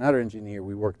another engineer,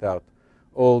 we worked out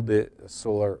all the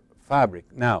solar fabric.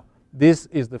 Now, this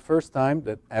is the first time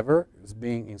that ever is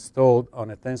being installed on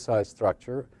a tensile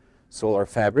structure, solar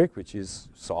fabric, which is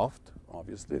soft,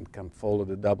 obviously, and can follow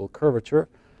the double curvature.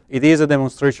 It is a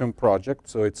demonstration project,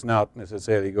 so it's not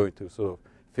necessarily going to sort of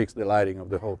fix the lighting of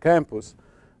the whole campus.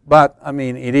 But, I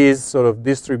mean, it is sort of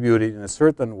distributed in a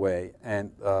certain way,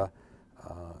 and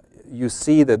you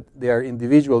see that there are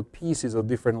individual pieces of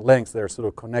different lengths that are sort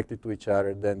of connected to each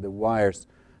other. Then the wires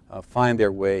find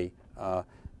their way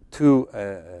to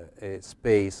a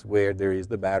space where there is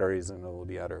the batteries and all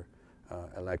the other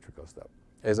electrical stuff.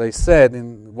 As I said,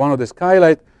 in one of the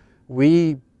skylights,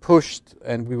 we pushed,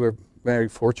 and we were very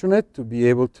fortunate to be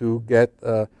able to get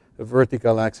a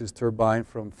vertical axis turbine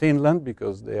from Finland,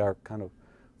 because they are kind of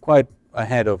quite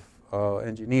ahead of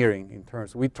engineering in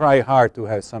terms. We try hard to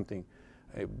have something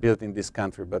built in this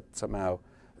country, but somehow,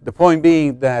 the point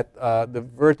being that the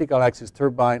vertical axis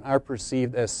turbine are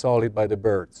perceived as solid by the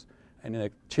birds. And in a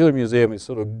chiller museum, it's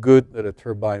sort of good that a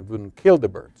turbine wouldn't kill the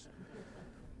birds.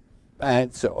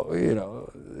 And so, you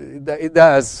know, it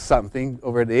does something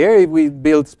over there. We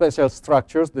build special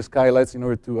structures, the skylights, in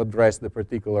order to address the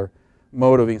particular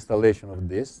mode of installation of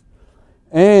this.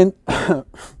 And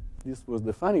this was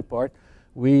the funny part.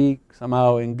 We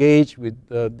somehow engaged with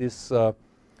this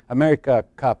America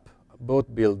Cup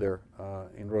boat builder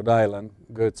in Rhode Island,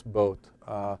 Goetz Boat,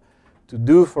 to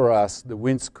do for us the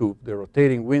wind scoop, the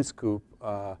rotating wind scoop,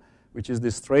 which is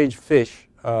this strange fish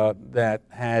that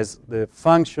has the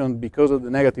function, because of the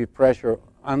negative pressure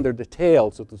under the tail,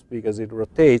 so to speak, as it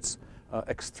rotates,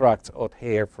 extracts hot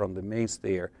air from the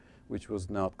mainstay, which was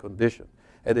not conditioned.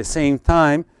 At the same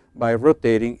time, by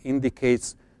rotating,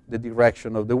 indicates the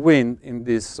direction of the wind in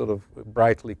this sort of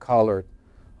brightly colored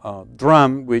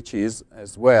drum, which is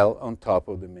as well on top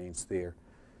of the mainstay.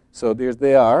 So there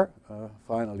they are,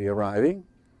 finally arriving.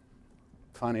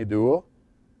 Funny duo.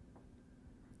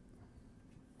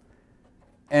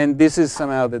 And this is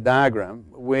somehow the diagram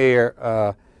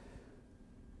where,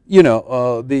 you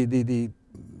know, the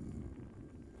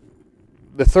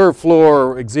third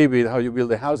floor exhibit, how you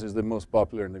build a house, is the most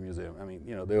popular in the museum. I mean,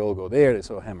 you know, they all go there, they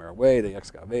sort of hammer away, they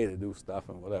excavate, they do stuff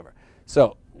and whatever.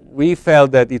 So we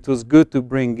felt that it was good to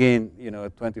bring in, you know, a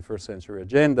 21st century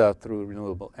agenda through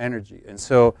renewable energy. And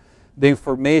so the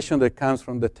information that comes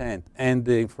from the tent and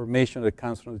the information that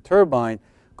comes from the turbine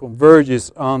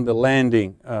converges on the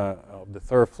landing of the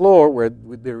third floor, where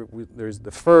there is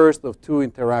the first of two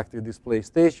interactive display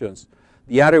stations,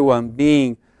 the other one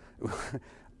being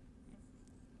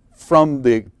from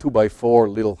the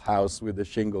 2x4 little house with the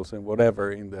shingles and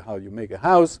whatever in the how you make a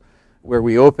house, where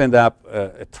we opened up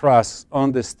a truss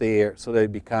on the stair so that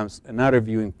it becomes another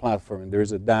viewing platform, and there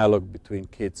is a dialogue between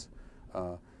kids.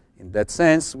 In that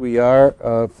sense, we are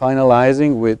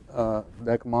finalizing with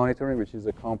Deck Monitoring, which is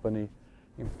a company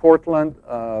in Portland,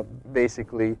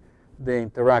 basically the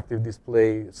interactive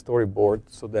display storyboard,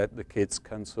 so that the kids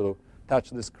can sort of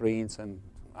touch the screens and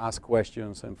ask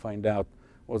questions and find out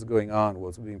what's going on,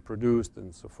 what's being produced,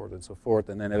 and so forth and so forth.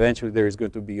 And then eventually there is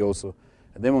going to be also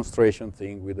a demonstration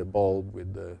thing with a bulb,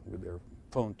 with their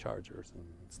phone chargers and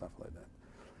stuff like that.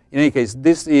 In any case,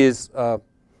 this is the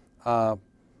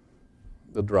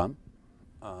drum,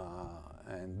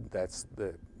 and that's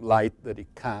the light that it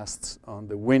casts on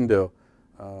the window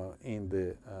in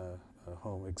the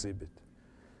home exhibit.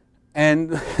 And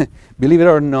believe it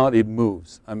or not, it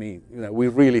moves. I mean, you know, we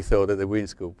really thought that the wind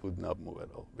scoop would not move at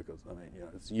all, because, I mean, you know,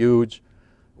 it's huge,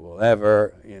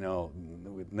 whatever, you know,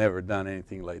 we've never done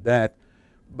anything like that.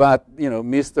 But, you know,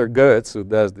 Mr. Goetz, who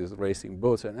does these racing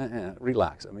boats, said,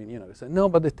 relax. I mean, you know, he said, no,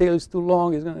 but the tail is too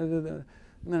long. It's gonna,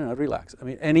 no, relax. I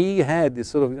mean, and he had this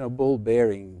sort of, you know, ball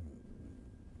bearing,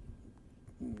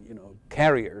 you know,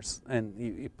 carriers, and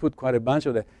he put quite a bunch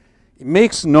of that. It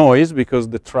makes noise because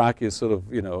the truck is sort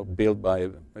of, you know, built by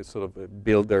a sort of a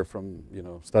builder from, you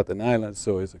know, Staten Island,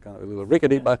 so it's a kind of a little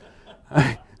rickety. But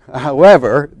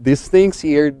however, these things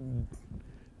here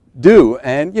do,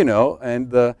 and, you know,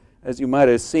 and as you might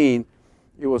have seen,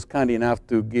 he was kind enough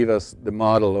to give us the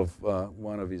model of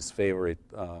one of his favorite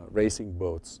racing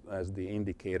boats as the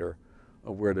indicator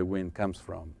of where the wind comes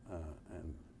from,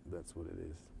 and that's what it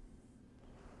is.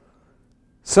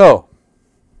 So,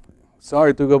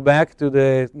 sorry to go back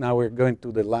to now we're going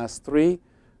to the last three.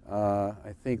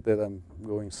 I think that I'm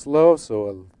going slow, so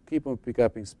I'll keep on picking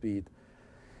up in speed.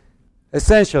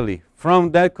 Essentially,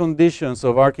 from that conditions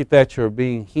of architecture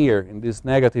being here in this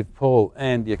negative pole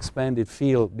and the expanded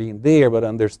field being there but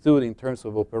understood in terms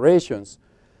of operations,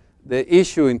 the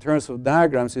issue in terms of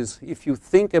diagrams is if you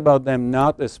think about them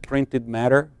not as printed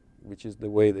matter, which is the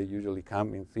way they usually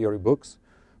come in theory books,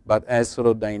 but as sort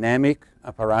of dynamic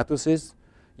apparatuses,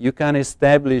 you can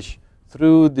establish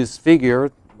through this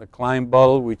figure, the Klein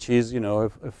ball, which is, you know,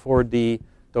 a 4D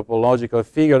topological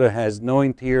figure that has no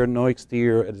interior, no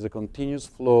exterior. It is a continuous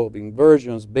flow of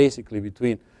inversions basically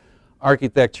between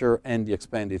architecture and the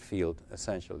expanded field,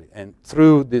 essentially. And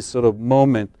through this sort of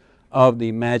moment of the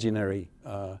imaginary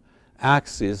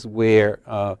axis where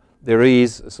there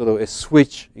is sort of a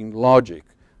switch in logic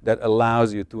that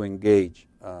allows you to engage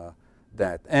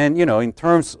that. And, you know, in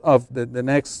terms of the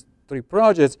next three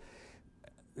projects,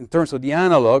 in terms of the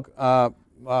analog,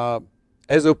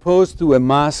 as opposed to a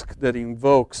mask that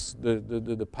invokes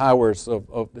the powers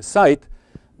of the site,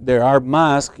 there are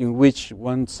masks in which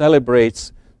one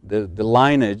celebrates the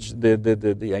lineage,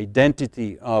 the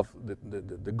identity of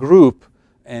the group,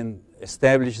 and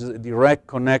establishes a direct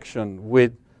connection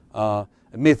with a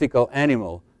mythical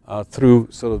animal through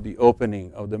sort of the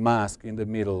opening of the mask in the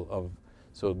middle of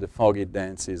sort of the foggy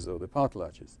dances of the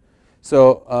potlatches.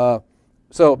 So,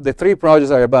 so the three projects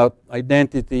are about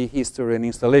identity, history, and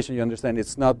installation. You understand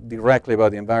it's not directly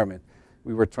about the environment.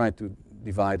 We were trying to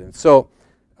divide them. So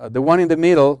the one in the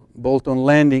middle, Bolton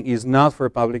Landing, is not for a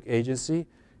public agency.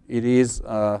 It is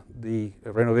the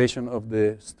renovation of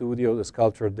the studio, the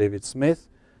sculptor David Smith,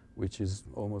 which is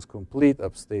almost complete,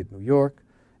 upstate New York.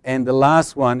 And the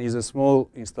last one is a small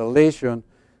installation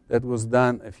that was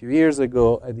done a few years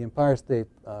ago at the Empire State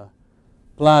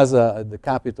Plaza at the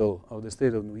capital of the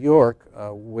state of New York,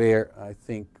 where I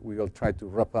think we will try to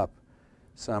wrap up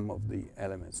some of the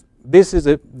elements. This is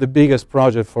the biggest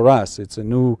project for us. It's a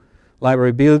new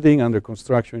library building under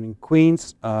construction in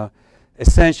Queens.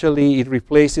 Essentially, it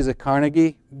replaces a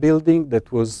Carnegie building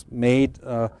that was made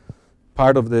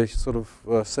part of the sort of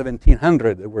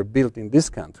 1700 that were built in this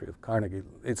country of Carnegie.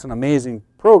 It's an amazing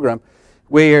program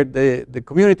where the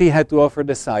community had to offer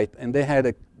the site, and they had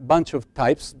a bunch of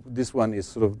types. This one is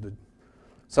sort of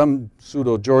some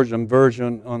pseudo-Georgian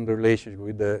version on the relationship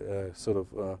with the sort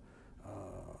of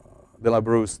de la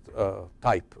Bruce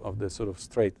type of the sort of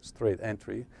straight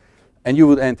entry. And you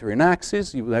would enter in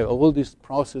axis. You would have all this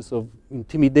process of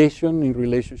intimidation in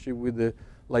relationship with the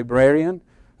librarian.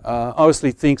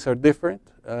 Obviously, things are different.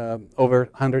 Over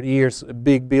 100 years, a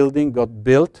big building got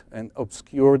built and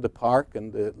obscured the park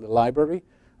and the library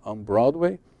on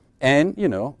Broadway. And, you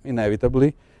know,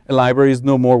 inevitably, a library is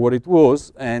no more what it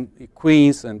was. And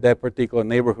Queens and that particular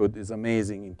neighborhood is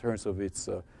amazing in terms of its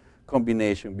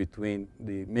combination between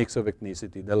the mix of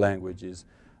ethnicity, the languages,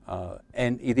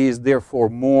 and it is therefore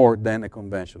more than a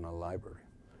conventional library.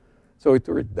 So we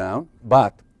tore it down,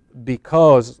 but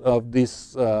because of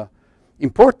this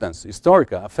importance,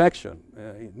 historical affection,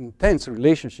 intense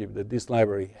relationship that this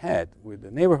library had with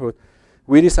the neighborhood,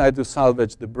 we decided to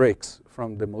salvage the bricks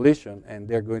from demolition, and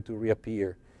they're going to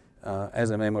reappear as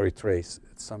a memory trace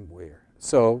somewhere.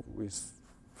 So we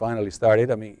finally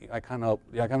started. I mean, I'm not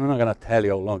going to tell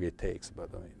you how long it takes, but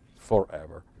I mean,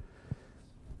 forever.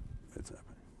 It's happening.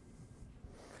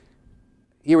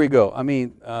 Here we go. I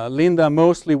mean, Linda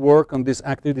mostly worked on these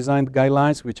active design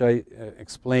guidelines, which I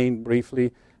explained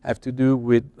briefly, have to do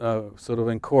with sort of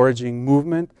encouraging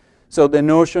movement. So the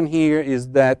notion here is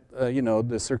that, you know,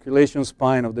 the circulation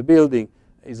spine of the building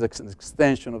is an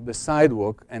extension of the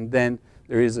sidewalk, and then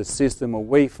there is a system of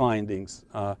wayfindings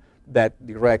that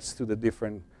directs to the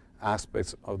different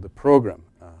aspects of the program.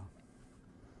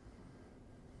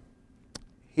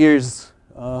 Here's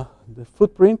the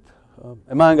footprint.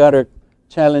 Among other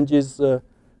challenges,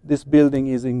 this building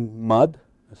is in mud,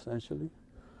 essentially.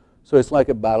 So it's like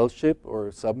a battleship or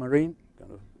a submarine,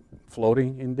 kind of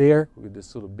floating in there with this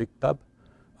sort of big tub.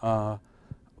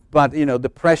 But you know, the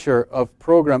pressure of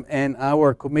program and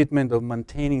our commitment of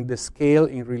maintaining the scale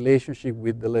in relationship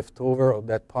with the leftover of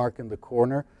that park in the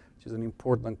corner, which is an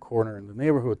important corner in the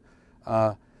neighborhood,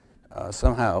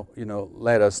 somehow, you know,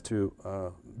 led us to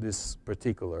this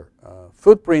particular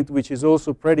footprint, which is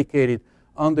also predicated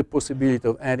on the possibility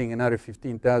of adding another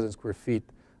 15,000 square feet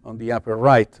on the upper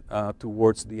right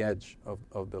towards the edge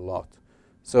of the lot.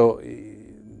 So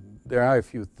there are a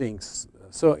few things.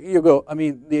 So here you go. I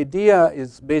mean, the idea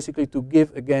is basically to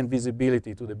give, again,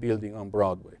 visibility to the building on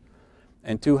Broadway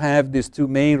and to have these two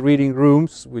main reading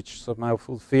rooms, which somehow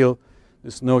fulfill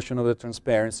this notion of the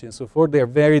transparency and so forth. They are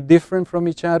very different from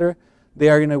each other. They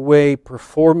are, in a way,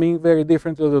 performing very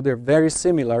differently, although they're very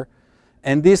similar.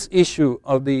 And this issue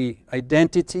of the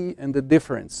identity and the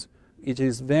difference, it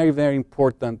is very, very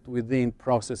important within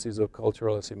processes of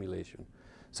cultural assimilation.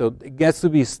 So it gets to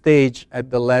be staged at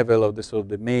the level of the sort of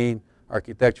the main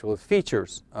architectural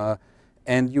features.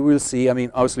 And you will see, I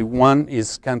mean, obviously one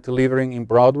is cantilevering in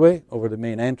Broadway over the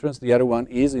main entrance. The other one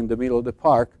is in the middle of the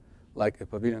park, like a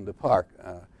pavilion in the park,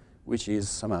 which is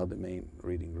somehow the main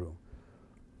reading room.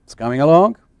 It's coming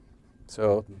along.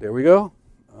 So there we go.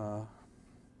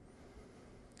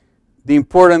 The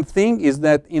important thing is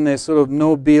that in a sort of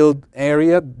no-build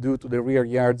area, due to the rear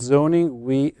yard zoning,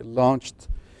 we launched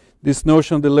this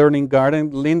notion of the learning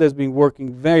garden. Linda has been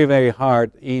working very, very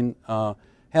hard in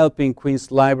helping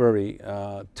Queens Library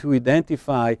to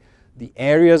identify the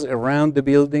areas around the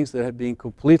buildings that have been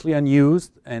completely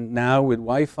unused, and now with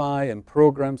Wi-Fi and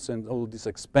programs and all this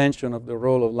expansion of the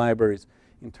role of libraries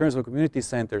in terms of community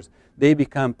centers, they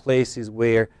become places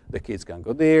where the kids can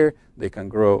go there, they can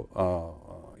grow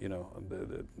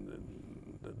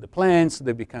the plants,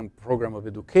 they become program of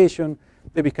education,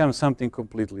 they become something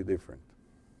completely different.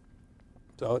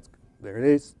 So there it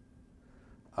is.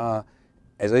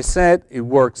 As I said, it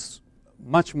works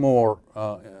much more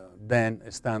than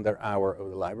a standard hour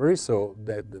of the library. So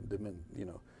that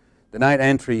the night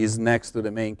entry is next to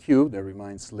the main cube that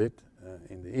remains lit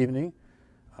in the evening,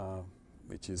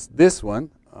 which is this one,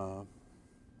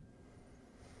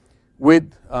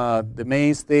 with the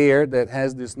main stair that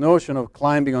has this notion of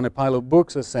climbing on a pile of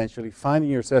books, essentially finding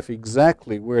yourself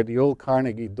exactly where the old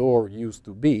Carnegie door used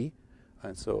to be.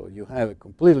 And so you have a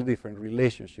completely different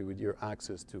relationship with your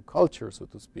access to culture, so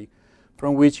to speak,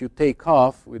 from which you take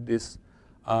off with this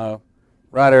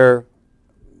rather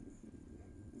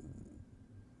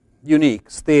unique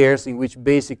stairs in which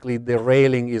basically the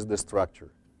railing is the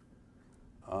structure.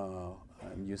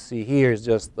 And you see here is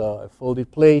just a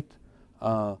folded plate.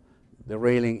 The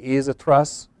railing is a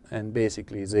truss and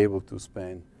basically is able to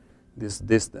span this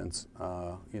distance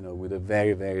with a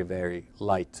very, very, very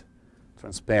light,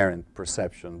 transparent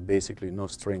perception, basically no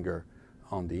stringer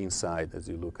on the inside as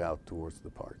you look out towards the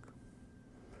park.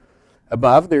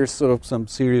 Above, there's sort of some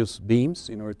serious beams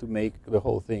in order to make the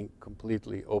whole thing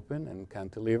completely open and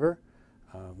cantilever.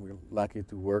 We're lucky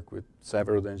to work with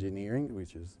Sandro Engineering,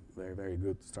 which is very, very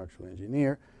good structural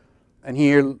engineer. And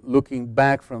here, looking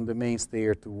back from the main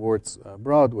stair towards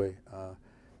Broadway,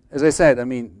 as I said, I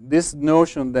mean, this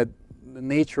notion that the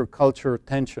nature-culture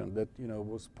tension that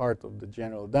was part of the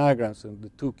general diagrams and the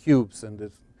two cubes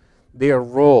and their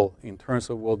role in terms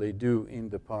of what they do in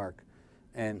the park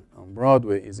and on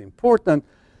Broadway is important,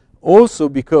 also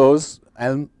because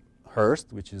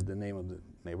Elmhurst, which is the name of the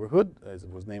neighborhood, as it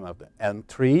was named after elm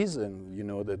trees, and you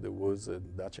know that there was a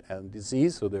Dutch elm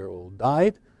disease, so they all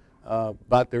died.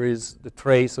 But there is the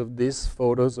trace of these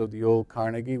photos of the old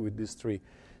Carnegie with this tree.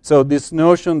 So this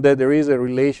notion that there is a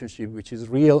relationship which is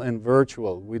real and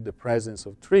virtual with the presence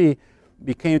of tree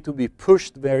became to be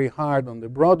pushed very hard on the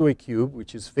Broadway cube,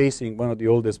 which is facing one of the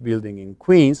oldest buildings in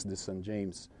Queens, the St.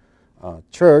 James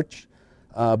Church,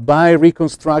 by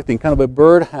reconstructing kind of a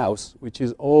birdhouse, which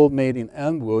is all made in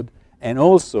elmwood, and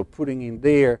also putting in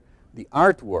there the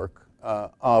artwork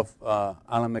of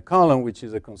Alan McCollum, which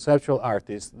is a conceptual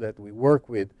artist that we work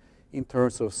with in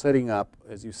terms of setting up,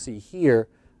 as you see here,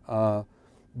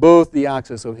 both the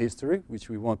axis of history, which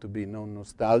we want to be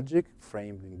non-nostalgic,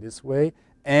 framed in this way,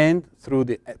 and through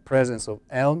the presence of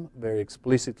elm, very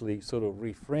explicitly sort of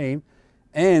reframed,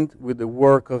 and with the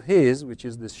work of his, which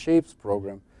is the Shapes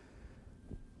program.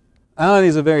 Alan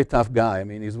is a very tough guy. I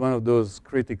mean, he's one of those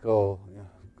critical,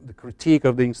 the critique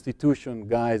of the institution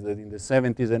guys that in the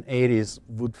 70s and 80s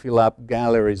would fill up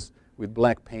galleries with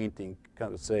black painting,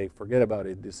 kind of say, forget about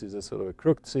it, this is a sort of a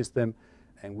crooked system,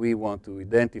 and we want to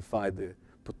identify the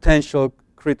potential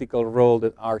critical role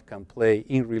that art can play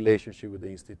in relationship with the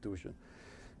institution.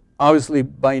 Obviously,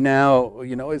 by now,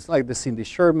 it's like the Cindy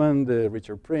Sherman, the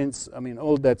Richard Prince, I mean,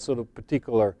 all that sort of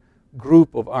particular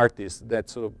group of artists that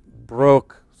sort of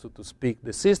broke, so to speak,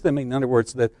 the system. In other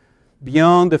words, that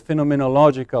beyond the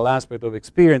phenomenological aspect of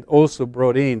experience, also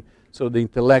brought in so the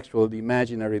intellectual, the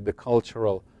imaginary, the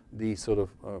cultural, the sort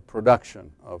of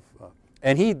production of,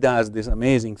 and he does these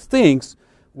amazing things,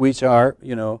 which are,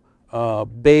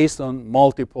 based on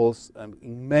multiples,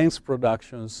 immense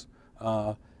productions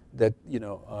that,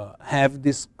 have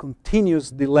this continuous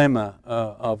dilemma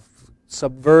of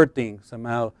subverting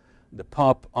somehow the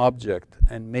pop object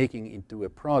and making it into a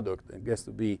product that gets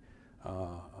to be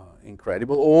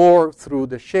incredible, or through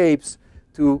the shapes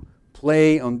to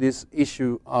play on this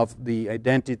issue of the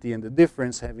identity and the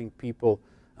difference, having people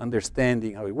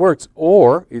understanding how it works.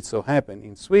 Or it so happened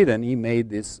in Sweden, he made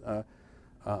this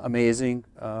amazing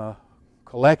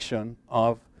collection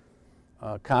of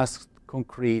cast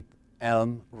concrete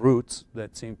elm roots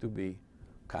that seem to be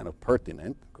kind of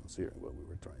pertinent, considering what we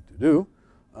were trying to do.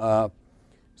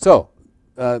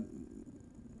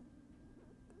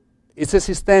 It's a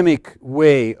systemic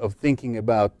way of thinking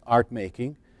about art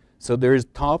making. So there is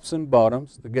tops and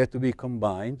bottoms that get to be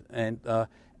combined. And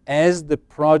as the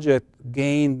project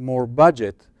gained more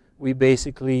budget, we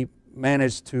basically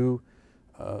managed to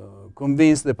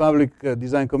convinced the Public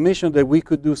Design Commission that we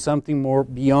could do something more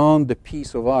beyond the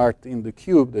piece of art in the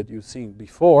cube that you've seen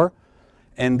before,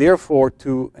 and therefore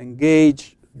to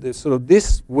engage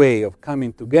this way of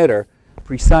coming together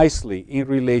precisely in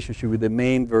relationship with the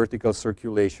main vertical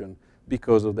circulation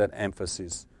because of that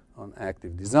emphasis on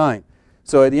active design.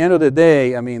 So at the end of the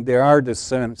day, I mean, there are the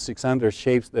 600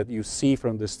 shapes that you see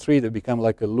from the street that become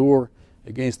like a lure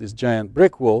against this giant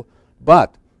brick wall,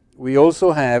 but we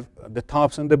also have the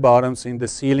tops and the bottoms in the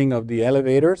ceiling of the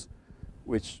elevators,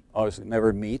 which obviously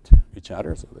never meet each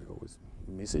other, so they always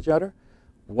miss each other.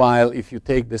 While if you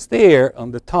take the stair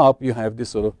on the top, you have this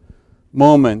sort of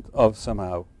moment of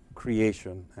somehow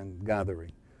creation and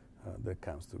gathering that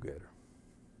comes together.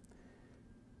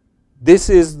 This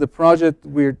is the project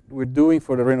we're doing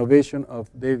for the renovation of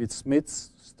David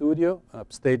Smith's studio,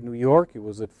 upstate New York. He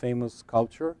was a famous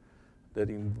sculptor that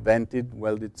invented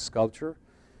welded sculpture.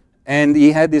 And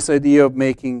he had this idea of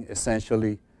making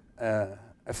essentially a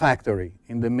factory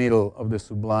in the middle of the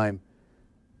sublime.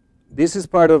 This is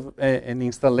part of an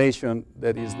installation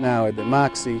that is now at the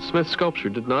Maxi. Smith's sculpture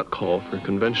did not call for a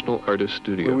conventional artist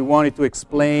studio. We wanted to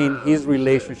explain his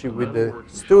relationship with the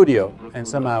studio and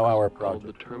somehow our project.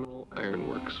 Called the Terminal Iron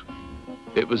Works.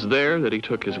 It was there that he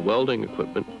took his welding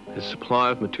equipment, his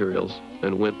supply of materials,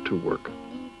 and went to work.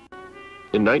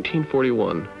 In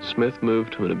 1941, Smith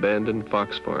moved to an abandoned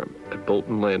fox farm at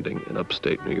Bolton Landing in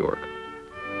upstate New York.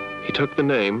 He took the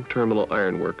name Terminal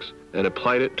Iron Works and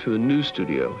applied it to a new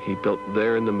studio he built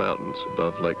there in the mountains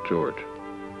above Lake George.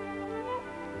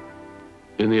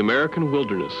 In the American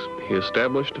wilderness, he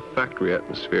established a factory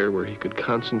atmosphere where he could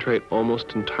concentrate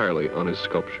almost entirely on his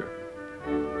sculpture.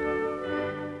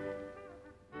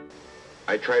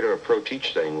 I try to approach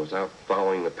each thing without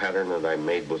following the pattern that I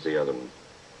made with the other one.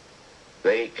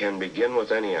 They can begin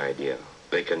with any idea.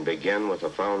 They can begin with a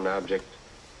found object.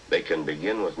 They can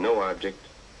begin with no object.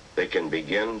 They can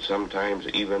begin sometimes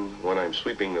even when I'm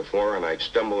sweeping the floor and I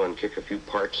stumble and kick a few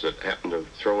parts that happen to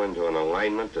throw into an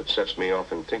alignment that sets me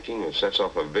off in thinking and sets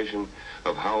off a vision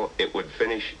of how it would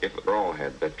finish if it all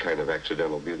had that kind of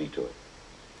accidental beauty to it.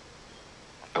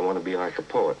 I want to be like a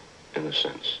poet, in a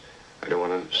sense. I don't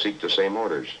want to seek the same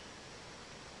orders.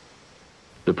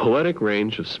 The poetic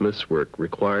range of Smith's work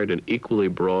required an equally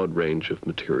broad range of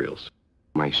materials.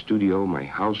 My studio, my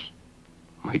house,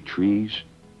 my trees,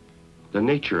 the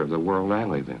nature of the world I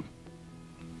live in.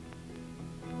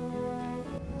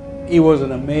 He was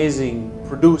an amazing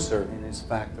producer in his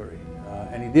factory,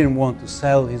 and he didn't want to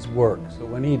sell his work. So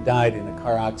when he died in a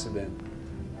car accident,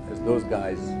 as those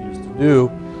guys used to do,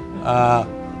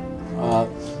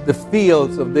 the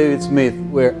fields of David Smith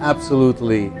were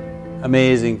absolutely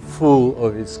amazing, full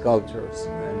of his sculptures.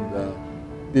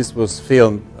 And this was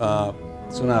filmed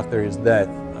soon after his death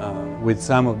with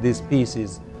some of these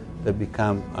pieces that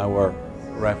become our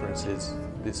references.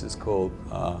 This is called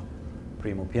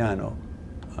Primo Piano,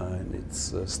 and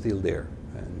it's still there,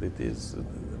 and it is a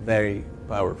very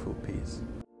powerful piece.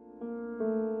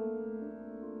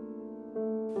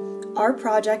 Our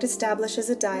project establishes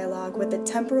a dialogue with the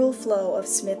temporal flow of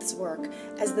Smith's work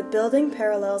as the building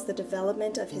parallels the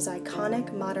development of his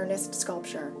iconic modernist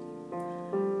sculpture.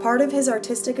 Part of his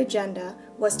artistic agenda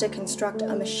was to construct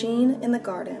a machine in the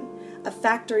garden, a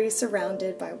factory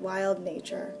surrounded by wild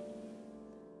nature.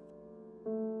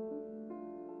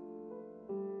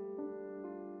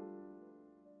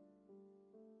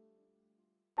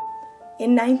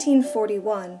 In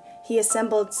 1941, he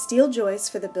assembled steel joists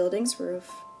for the building's roof,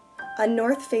 a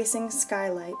north-facing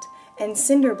skylight, and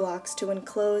cinder blocks to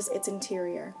enclose its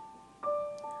interior.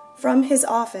 From his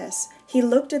office, he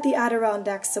looked at the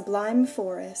Adirondack sublime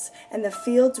forests and the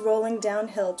fields rolling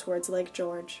downhill towards Lake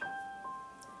George.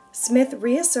 Smith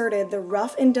reasserted the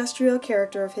rough industrial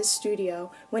character of his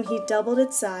studio when he doubled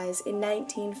its size in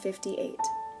 1958.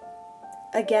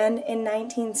 Again, in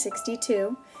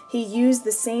 1962, he used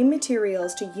the same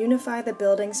materials to unify the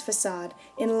building's facade,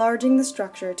 enlarging the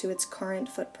structure to its current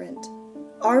footprint.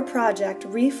 Our project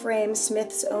reframes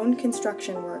Smith's own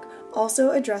construction work,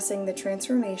 also addressing the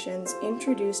transformations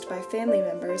introduced by family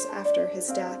members after his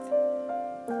death.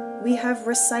 We have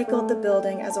recycled the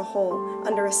building as a whole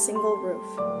under a single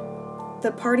roof.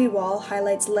 The party wall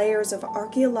highlights layers of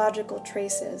archaeological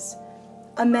traces.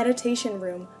 A meditation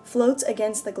room floats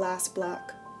against the glass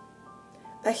block.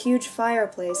 A huge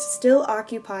fireplace still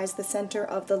occupies the center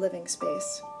of the living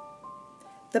space.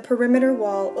 The perimeter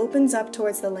wall opens up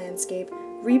towards the landscape,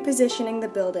 repositioning the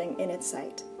building in its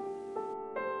site.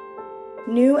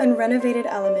 New and renovated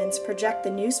elements project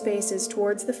the new spaces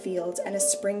towards the fields and a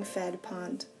spring-fed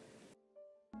pond.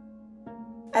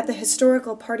 At the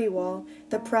historical party wall,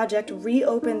 the project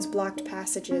reopens blocked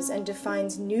passages and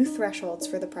defines new thresholds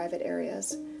for the private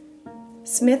areas.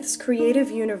 Smith's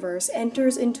creative universe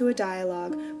enters into a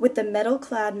dialogue with the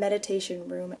metal-clad meditation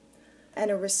room and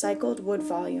a recycled wood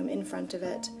volume in front of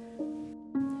it.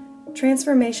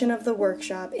 Transformation of the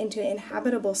workshop into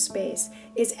inhabitable space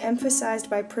is emphasized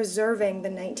by preserving the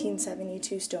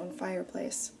 1972 stone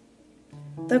fireplace.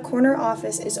 The corner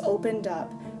office is opened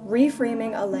up,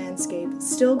 reframing a landscape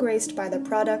still graced by the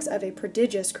products of a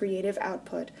prodigious creative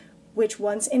output, which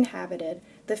once inhabited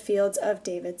the fields of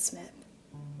David Smith.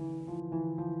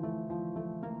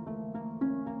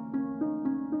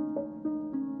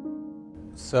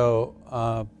 So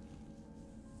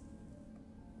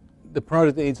the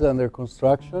project is under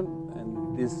construction,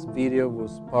 and this video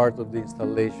was part of the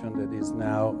installation that is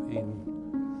now in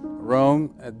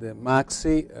Rome at the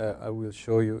Maxi. I will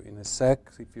show you in a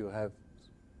sec if you have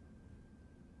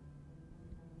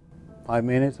 5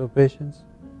 minutes of patience,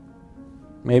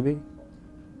 maybe.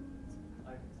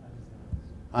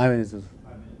 5 minutes.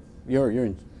 You're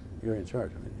in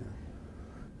charge. I mean,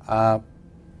 yeah.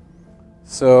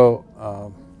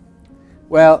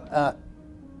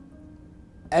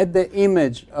 At the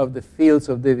image of the fields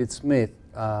of David Smith,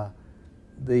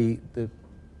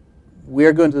 we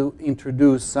are going to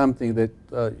introduce something that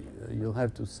you'll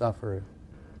have to suffer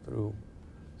through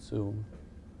soon.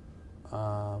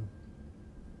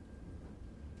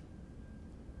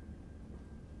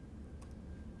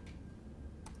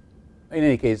 In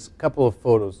any case, a couple of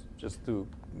photos just to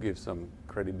give some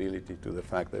credibility to the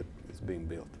fact that it's being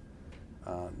built.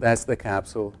 That's the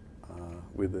capsule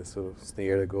with the sort of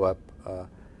stair to go up.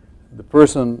 The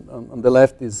person on the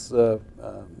left is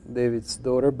David's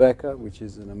daughter, Becca, which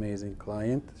is an amazing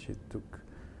client. She took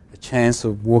a chance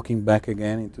of walking back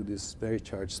again into this very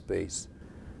charged space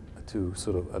to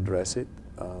sort of address it.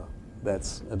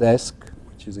 That's a desk,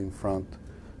 which is in front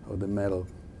of the metal,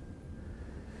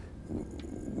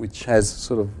 which has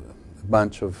sort of a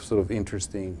bunch of sort of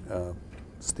interesting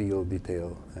steel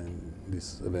detail, and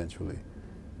this eventually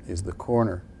is the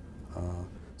corner.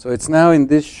 So it's now in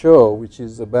this show, which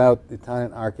is about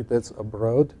Italian architects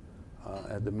abroad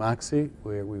at the Maxi,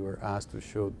 where we were asked to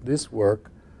show this work,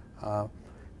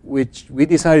 which we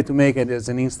decided to make it as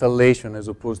an installation as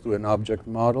opposed to an object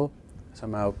model,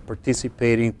 somehow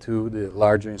participating to the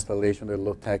larger installation that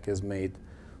Lotec has made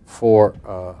for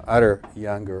other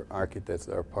younger architects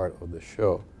that are part of the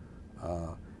show.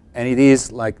 And it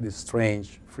is like this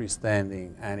strange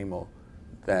freestanding animal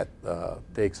that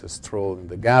takes a stroll in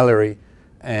the gallery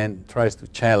and tries to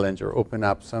challenge or open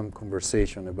up some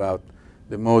conversation about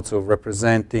the modes of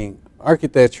representing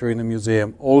architecture in a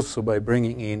museum, also by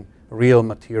bringing in real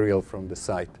material from the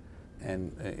site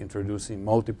and introducing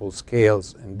multiple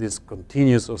scales and this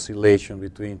continuous oscillation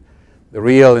between the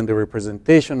real and the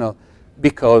representational,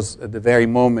 because at the very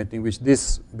moment in which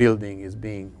this building is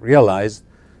being realized,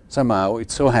 somehow it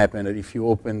so happened that if you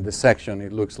open the section,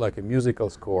 it looks like a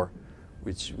musical score,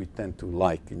 which we tend to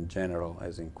like in general,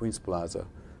 as in Queens Plaza,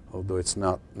 although it's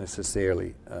not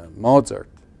necessarily Mozart.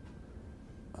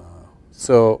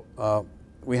 So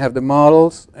we have the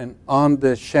models, and on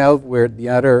the shelf where the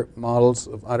other models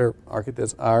of other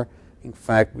architects are, in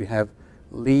fact, we have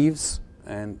leaves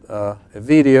and a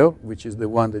video, which is the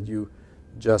one that you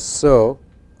just saw.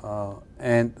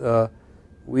 And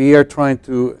we are trying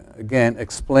to, again,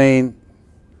 explain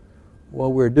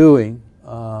what we're doing.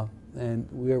 And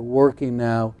we are working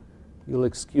now. You'll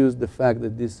excuse the fact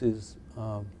that this is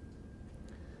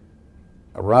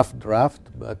a rough draft,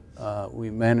 but we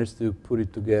managed to put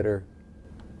it together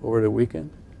over the weekend.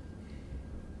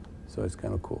 So it's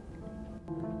kind of cool.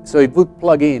 So it would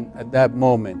plug in at that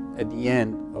moment, at the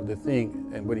end of the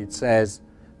thing, and when it says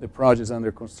the project is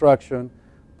under construction,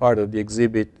 part of the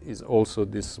exhibit is also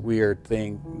this weird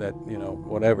thing that, you know,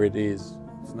 whatever it is,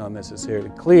 it's not necessarily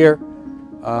clear.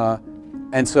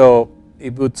 And so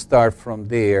it would start from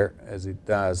there, as it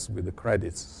does with the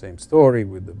credits. Same story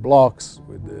with the blocks,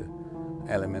 with the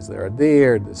elements that are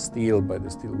there, the steel by the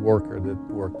steel worker that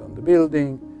worked on the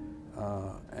building,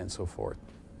 and so forth.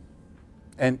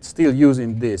 And still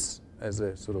using this as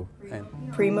a sort of...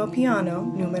 Primo Piano,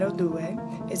 numero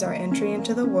 2, is our entry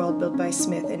into the world built by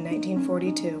Smith in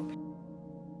 1942.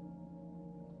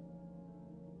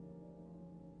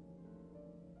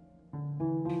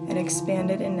 And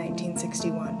expanded in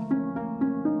 1961.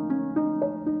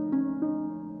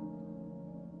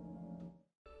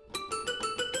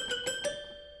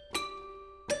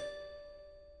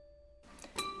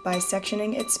 By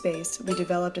sectioning its space, we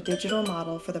developed a digital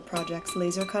model for the project's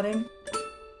laser cutting,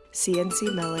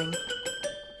 CNC milling,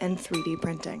 and 3D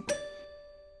printing.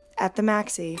 At the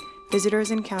Maxi,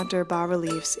 Visitors encounter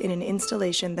bas-reliefs in an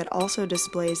installation that also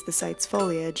displays the site's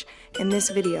foliage, in this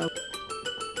video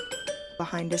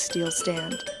behind a steel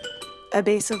stand. A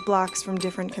base of blocks from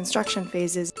different construction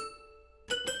phases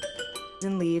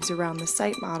and leaves around the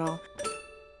site model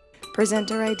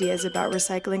present our ideas about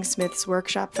recycling Smith's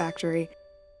workshop factory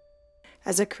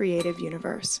as a creative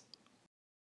universe.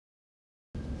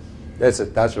 That's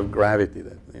a touch of gravity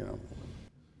that, you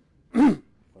know,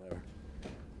 whatever.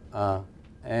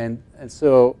 And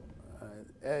so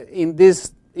in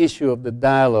this issue of the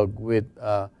dialogue with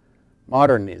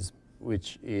modernism,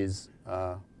 which is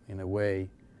in a way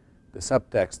the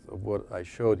subtext of what I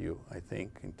showed you, I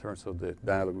think, in terms of the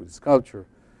dialogue with sculpture,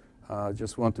 I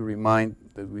just want to remind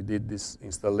that we did this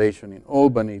installation in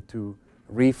Albany to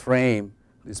reframe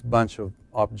this bunch of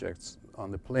objects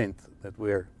on the plinth that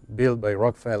were built by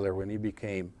Rockefeller when he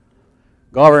became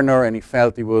governor, and he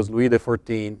felt he was Louis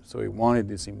XIV, so he wanted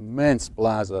this immense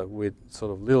plaza with sort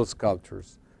of little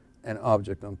sculptures and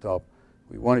object on top.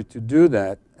 We wanted to do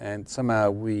that, and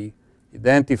somehow we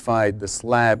identified the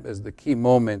slab as the key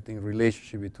moment in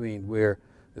relationship between where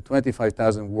the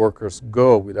 25,000 workers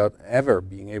go without ever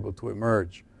being able to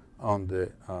emerge on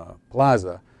the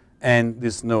plaza, and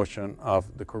this notion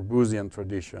of the Corbusian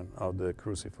tradition of the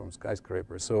cruciform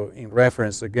skyscraper. So in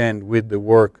reference, again, with the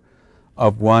work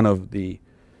of one of the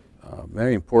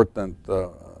very important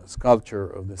sculptor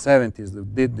of the 70s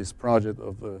that did this project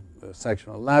of a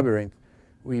sectional labyrinth,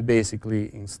 we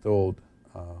basically installed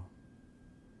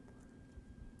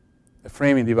a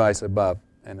framing device above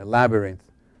and a labyrinth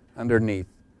underneath,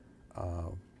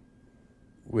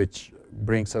 which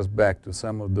brings us back to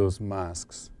some of those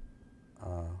masks.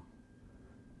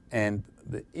 And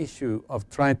the issue of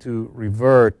trying to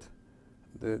revert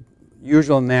the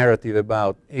usual narrative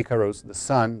about Icarus, the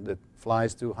sun that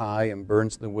flies too high and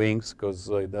burns the wings because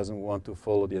he doesn't want to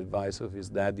follow the advice of his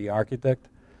dad, the architect.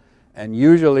 And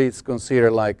usually it's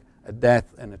considered like a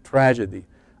death and a tragedy.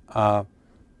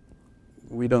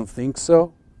 We don't think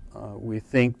so. We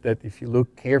think that if you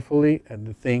look carefully at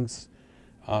the things,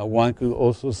 one could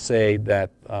also say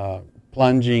that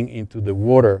plunging into the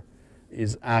water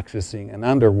is accessing an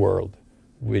underworld,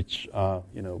 which,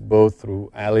 you know, both through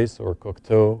Alice or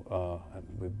Cocteau,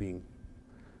 we've been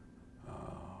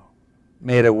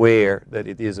made aware that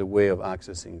it is a way of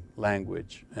accessing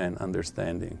language and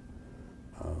understanding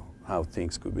how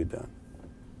things could be done.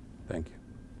 Thank you.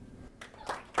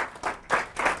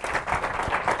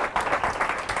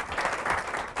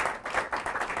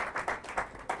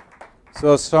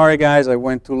 So sorry, guys, I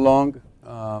went too long.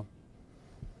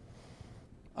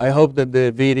 I hope that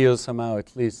the video somehow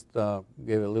at least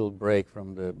gave a little break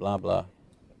from the blah blah.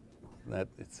 That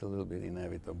it's a little bit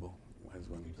inevitable.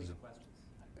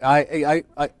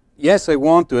 Yes, I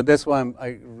want to. That's why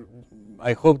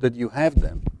I hope that you have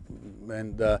them,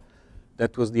 and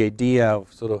that was the idea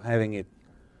of sort of having it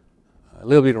a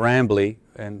little bit rambly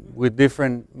and with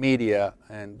different media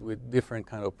and with different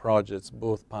kind of projects,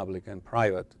 both public and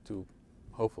private, to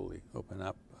hopefully open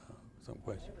up some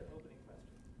questions.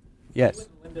 Yes.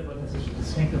 Linda about such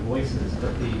distinctive voices,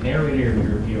 but the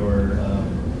narrator of your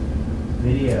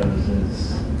videos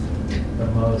is the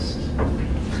most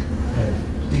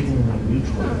pleasingly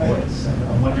neutral voice.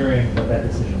 I'm wondering what that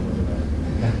decision was about.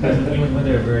 Even when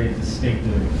they're very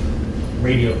distinctive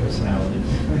radio personalities.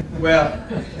 Well,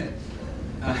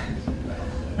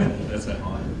 that's an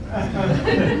honor.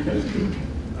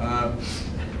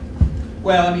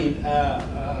 Well, I mean,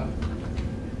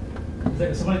 is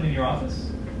there somebody in your office?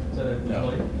 Is that a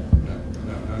no,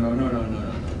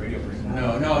 radio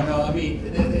personality. No. I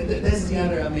mean, that's the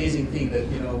other amazing thing that,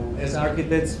 you know, as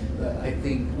architects, I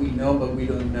think we know, but we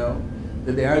don't know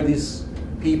that there are these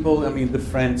people. I mean, the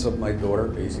friends of my daughter,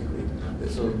 basically, that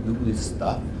sort of do this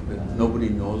stuff that nobody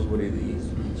knows what it is,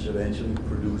 which eventually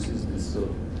produces this sort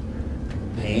of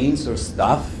paints or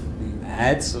stuff, the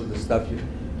ads of the stuff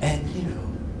and you know.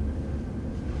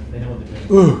 They know what they're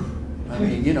doing. I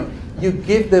mean, you know, you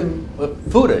give them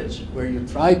footage where you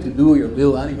try to do your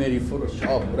little animated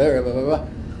Photoshop, whatever, blah, blah, blah,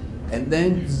 and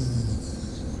then,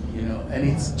 you know, and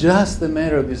it's just a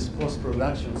matter of this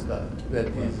post-production stuff that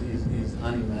is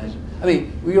unimaginable. I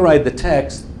mean, we write the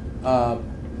text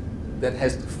that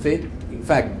has to fit. In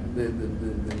fact,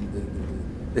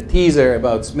 the teaser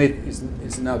about Smith is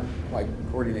not quite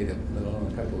coordinated, let alone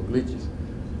a couple of glitches.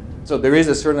 So there is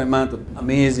a certain amount of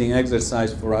amazing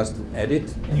exercise for us to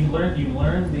edit. And you learn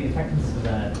the effectiveness of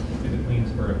that through the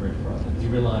Queensborough Bridge project. You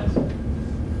realize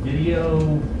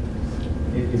video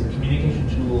is a communication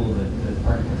tool that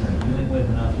architects aren't dealing with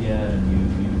enough yet, and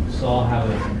you saw how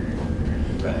it.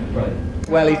 Right.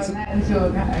 Well, it's and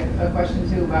so a question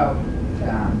too about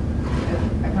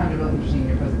I found it really interesting in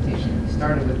your presentation. You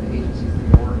started with the agencies that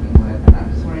you're working with, and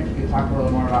I'm just wondering if you could talk a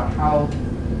little more about how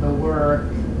the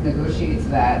work negotiates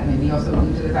that. I mean, you also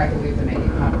allude to the fact that we have to make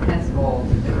it comprehensible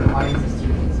to different audiences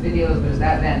through these videos, but is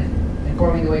that then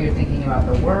informing the way you're thinking about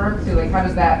the work? So, like, how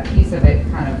does that piece of it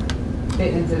kind of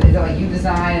fit into, is it like you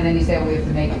design and then you say, well, we have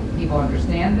to make people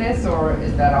understand this, or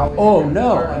is that always? Oh,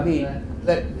 no, I mean,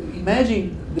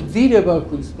 imagine the video about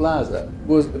Queens Plaza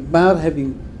was about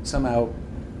having somehow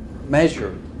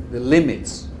measured the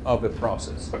limits of a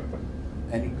process,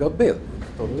 and it got built.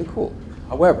 It's totally cool.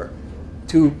 However,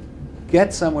 to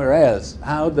get somewhere else,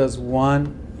 how does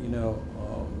one,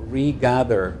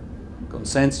 regather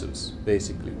consensus,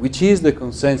 basically, which is the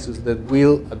consensus that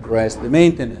will address the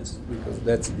maintenance, because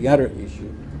that's the other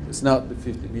issue. It's not the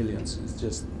 50 millions, it's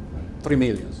just 3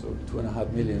 millions or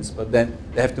 2.5 millions, but then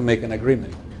they have to make an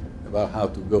agreement about how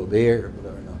to go there,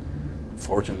 whether or not.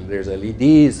 Fortunately, there's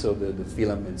LEDs, so the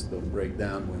filaments don't break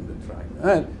down when they try.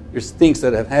 There's things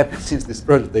that have happened since this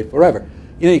project day forever.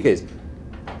 In any case,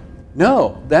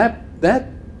 no, that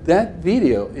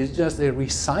video is just a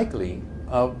recycling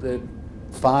of the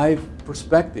 5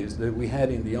 perspectives that we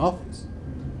had in the office.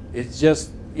 It's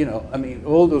just, I mean,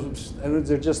 all those,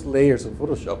 they're just layers of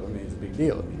Photoshop. I mean, it's a big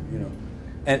deal. I mean,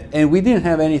 and we didn't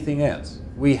have anything else.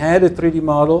 We had a 3D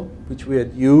model, which we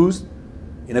had used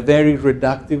in a very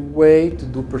reductive way to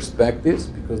do perspectives,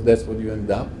 because that's what you end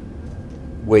up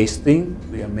wasting,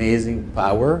 the amazing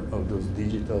power of those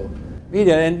digital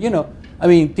media. And, I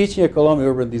mean, teaching at Columbia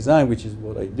Urban Design, which is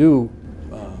what I do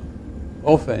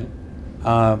often,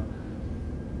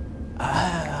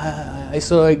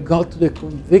 so I got to the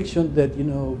conviction that,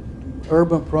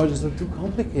 urban projects are too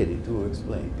complicated to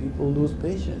explain. People lose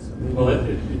patience. I mean, well,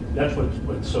 that's what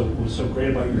was so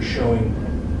great about your showing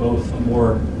both a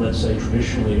more, let's say,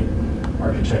 traditionally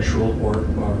architectural or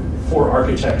for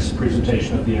architects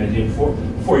presentation of the idea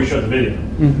before you show the video,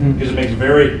 because it makes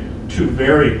two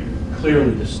very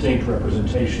clearly distinct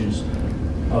representations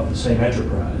of the same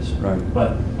enterprise. Right.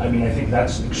 But I mean, I think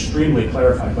that's extremely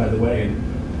clarified, by the way. And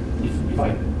if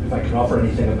I could offer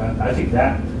anything about, I think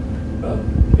that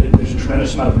there's a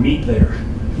tremendous amount of meat there.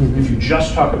 If you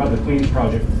just talk about the Queens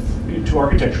Project to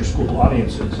architecture school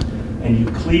audiences, and you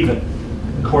cleave it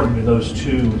according to those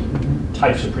 2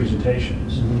 types of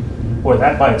presentations, boy,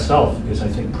 that by itself is, I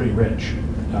think, pretty rich.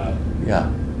 Yeah.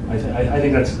 I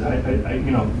think that's,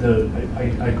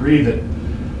 I agree that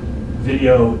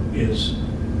video is,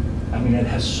 I mean, it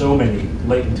has so many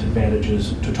latent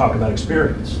advantages to talk about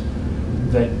experience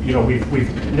that,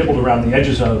 we've nibbled around the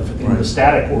edges of in the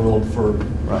static world for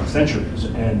centuries.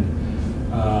 And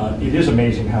it is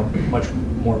amazing how much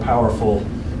more powerful,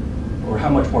 or how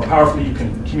much more powerfully you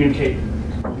can communicate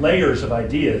layers of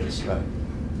ideas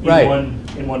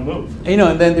in one move.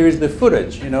 And then there is the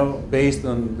footage, based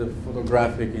on the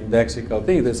photographic indexical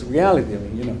thing. That's reality. I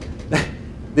mean,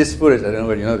 this footage, I don't know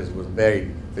whether you know this, was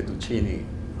very fettuccine,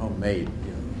 homemade.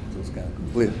 It was kind of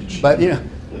complete. But it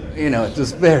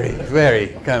was very, very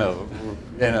kind of,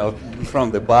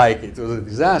 from the bike, it was a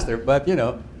disaster. But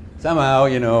somehow,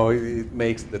 it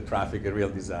makes the traffic a real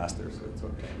disaster. So it's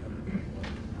okay.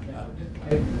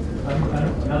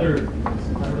 Another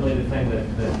unrelated thing that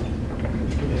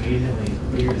amazingly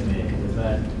clear to me is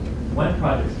that when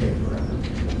projects take forever,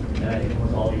 and I think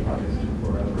almost all your projects take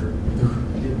forever,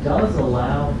 it does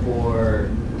allow for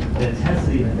the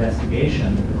intensity of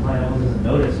investigation that the client almost doesn't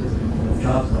notice because the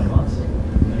job's going on so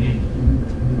long. I mean,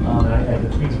 at the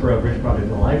Queensboro Bridge project,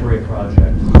 the library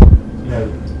project,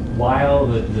 while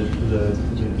the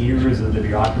gears of the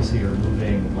bureaucracy are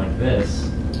moving like this,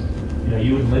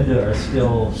 you and Linda are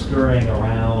still scurrying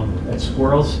around at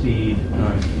squirrel speed,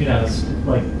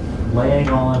 like laying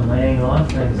on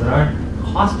things that aren't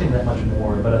costing that much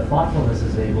more, but a thoughtfulness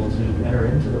is able to enter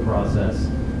into the process,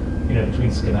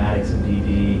 between schematics and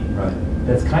DD. Right.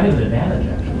 That's kind of an advantage,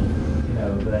 actually.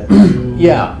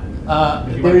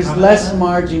 There is less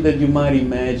margin than you might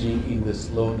imagine in the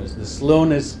slowness. The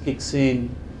slowness kicks in.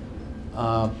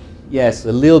 Yes,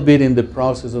 a little bit in the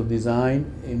process of design.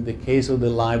 In the case of the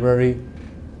library,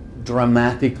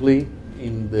 dramatically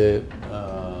in the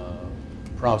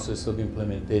process of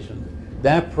implementation.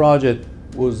 That project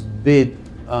was bid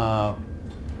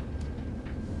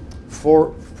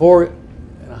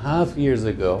 4.5 years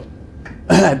ago.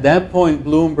 At that point,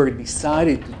 Bloomberg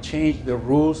decided to change the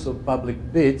rules of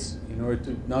public bids in order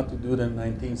to not to do them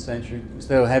in the 19th century.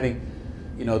 Instead of having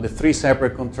the 3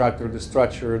 separate contractors, the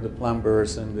structure, the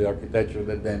plumbers, and the architecture,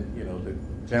 that then, the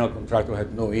general contractor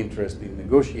had no interest in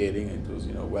negotiating. It was,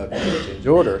 welcome to change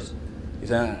orders. He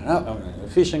said, I'm an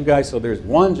efficient guy, so there's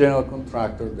one general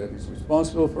contractor that is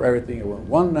responsible for everything. I want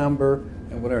one number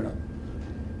and whatever not.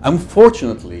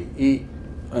 Unfortunately, he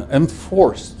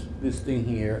enforced this thing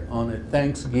here on a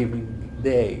Thanksgiving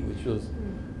Day, which was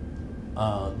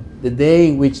the day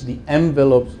in which the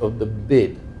envelopes of the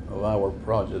bid of our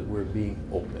project were being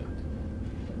opened.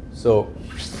 So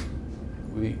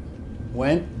we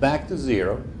went back to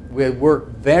zero. We had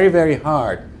worked very, very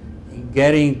hard in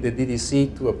getting the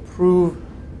DDC to approve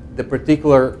the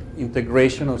particular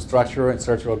integration of structural and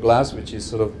structural glass, which is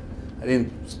sort of, I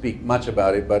didn't speak much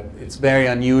about it, but it's very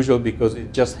unusual because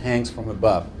it just hangs from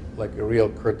above, like a real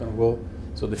curtain wall.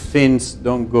 So the fins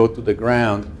don't go to the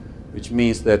ground, which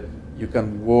means that you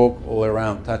can walk all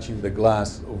around touching the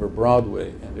glass over Broadway,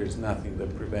 and there's nothing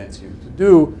that prevents you to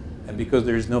do. And because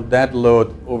there is no dead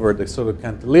load over the sort of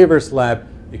cantilever slab,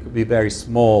 it could be very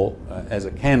small as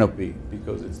a canopy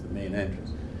because it's the main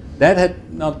entrance. That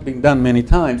had not been done many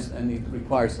times, and it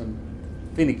requires some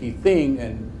finicky thing.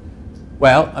 And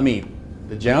well, I mean,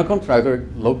 the general contractor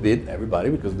low bid everybody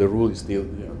because the rule is still,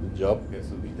 the job gets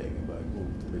to be taken by who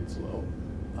bids low.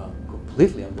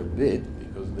 Completely underbid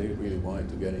because they really wanted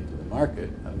to get into the market.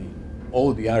 I mean,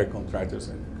 all the other contractors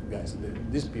said, guys,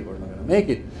 these people are not going to make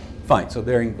it. Fine, so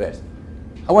they're investing.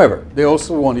 However, they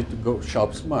also wanted to go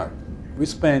shop smart. We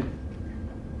spent,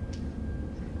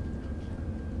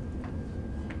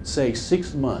 say,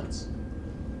 6 months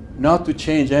not to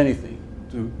change anything,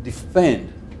 to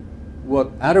defend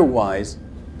what otherwise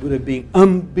would have been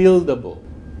unbuildable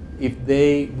if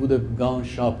they would have gone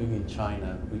shopping in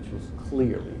China, which was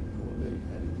clearly what they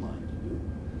had in mind to do.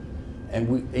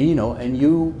 And and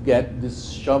you get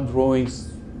these shop drawings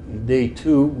in day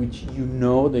 2, which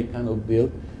they kind of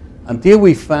built, until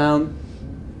we found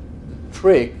the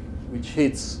trick which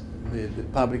hits the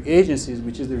public agencies,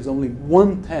 which is there's only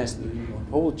one test in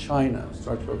the whole China,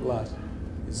 structural glass,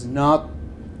 is not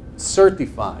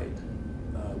certified,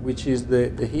 which is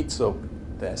the heat soak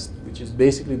test, which is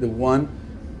basically the one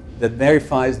that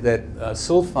verifies that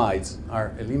sulfides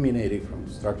are eliminated from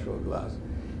structural glass.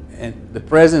 And the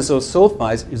presence of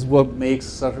sulfides is what makes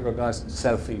structural glass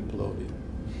self-imploding.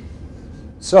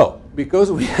 So,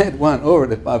 because we had one over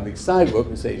the public sidewalk,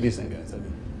 we say, listen guys,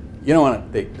 you don't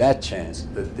want to take that chance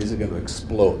that this is going to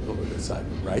explode over the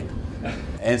sidewalk, right?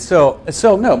 And so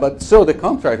the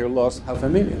contractor lost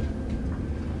 $500,000.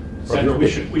 Sandro, we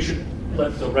should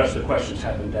let the rest of the questions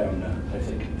happen down, I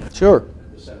think. Sure.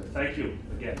 Thank you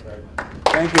again very much.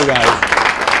 Thank you,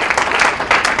 guys.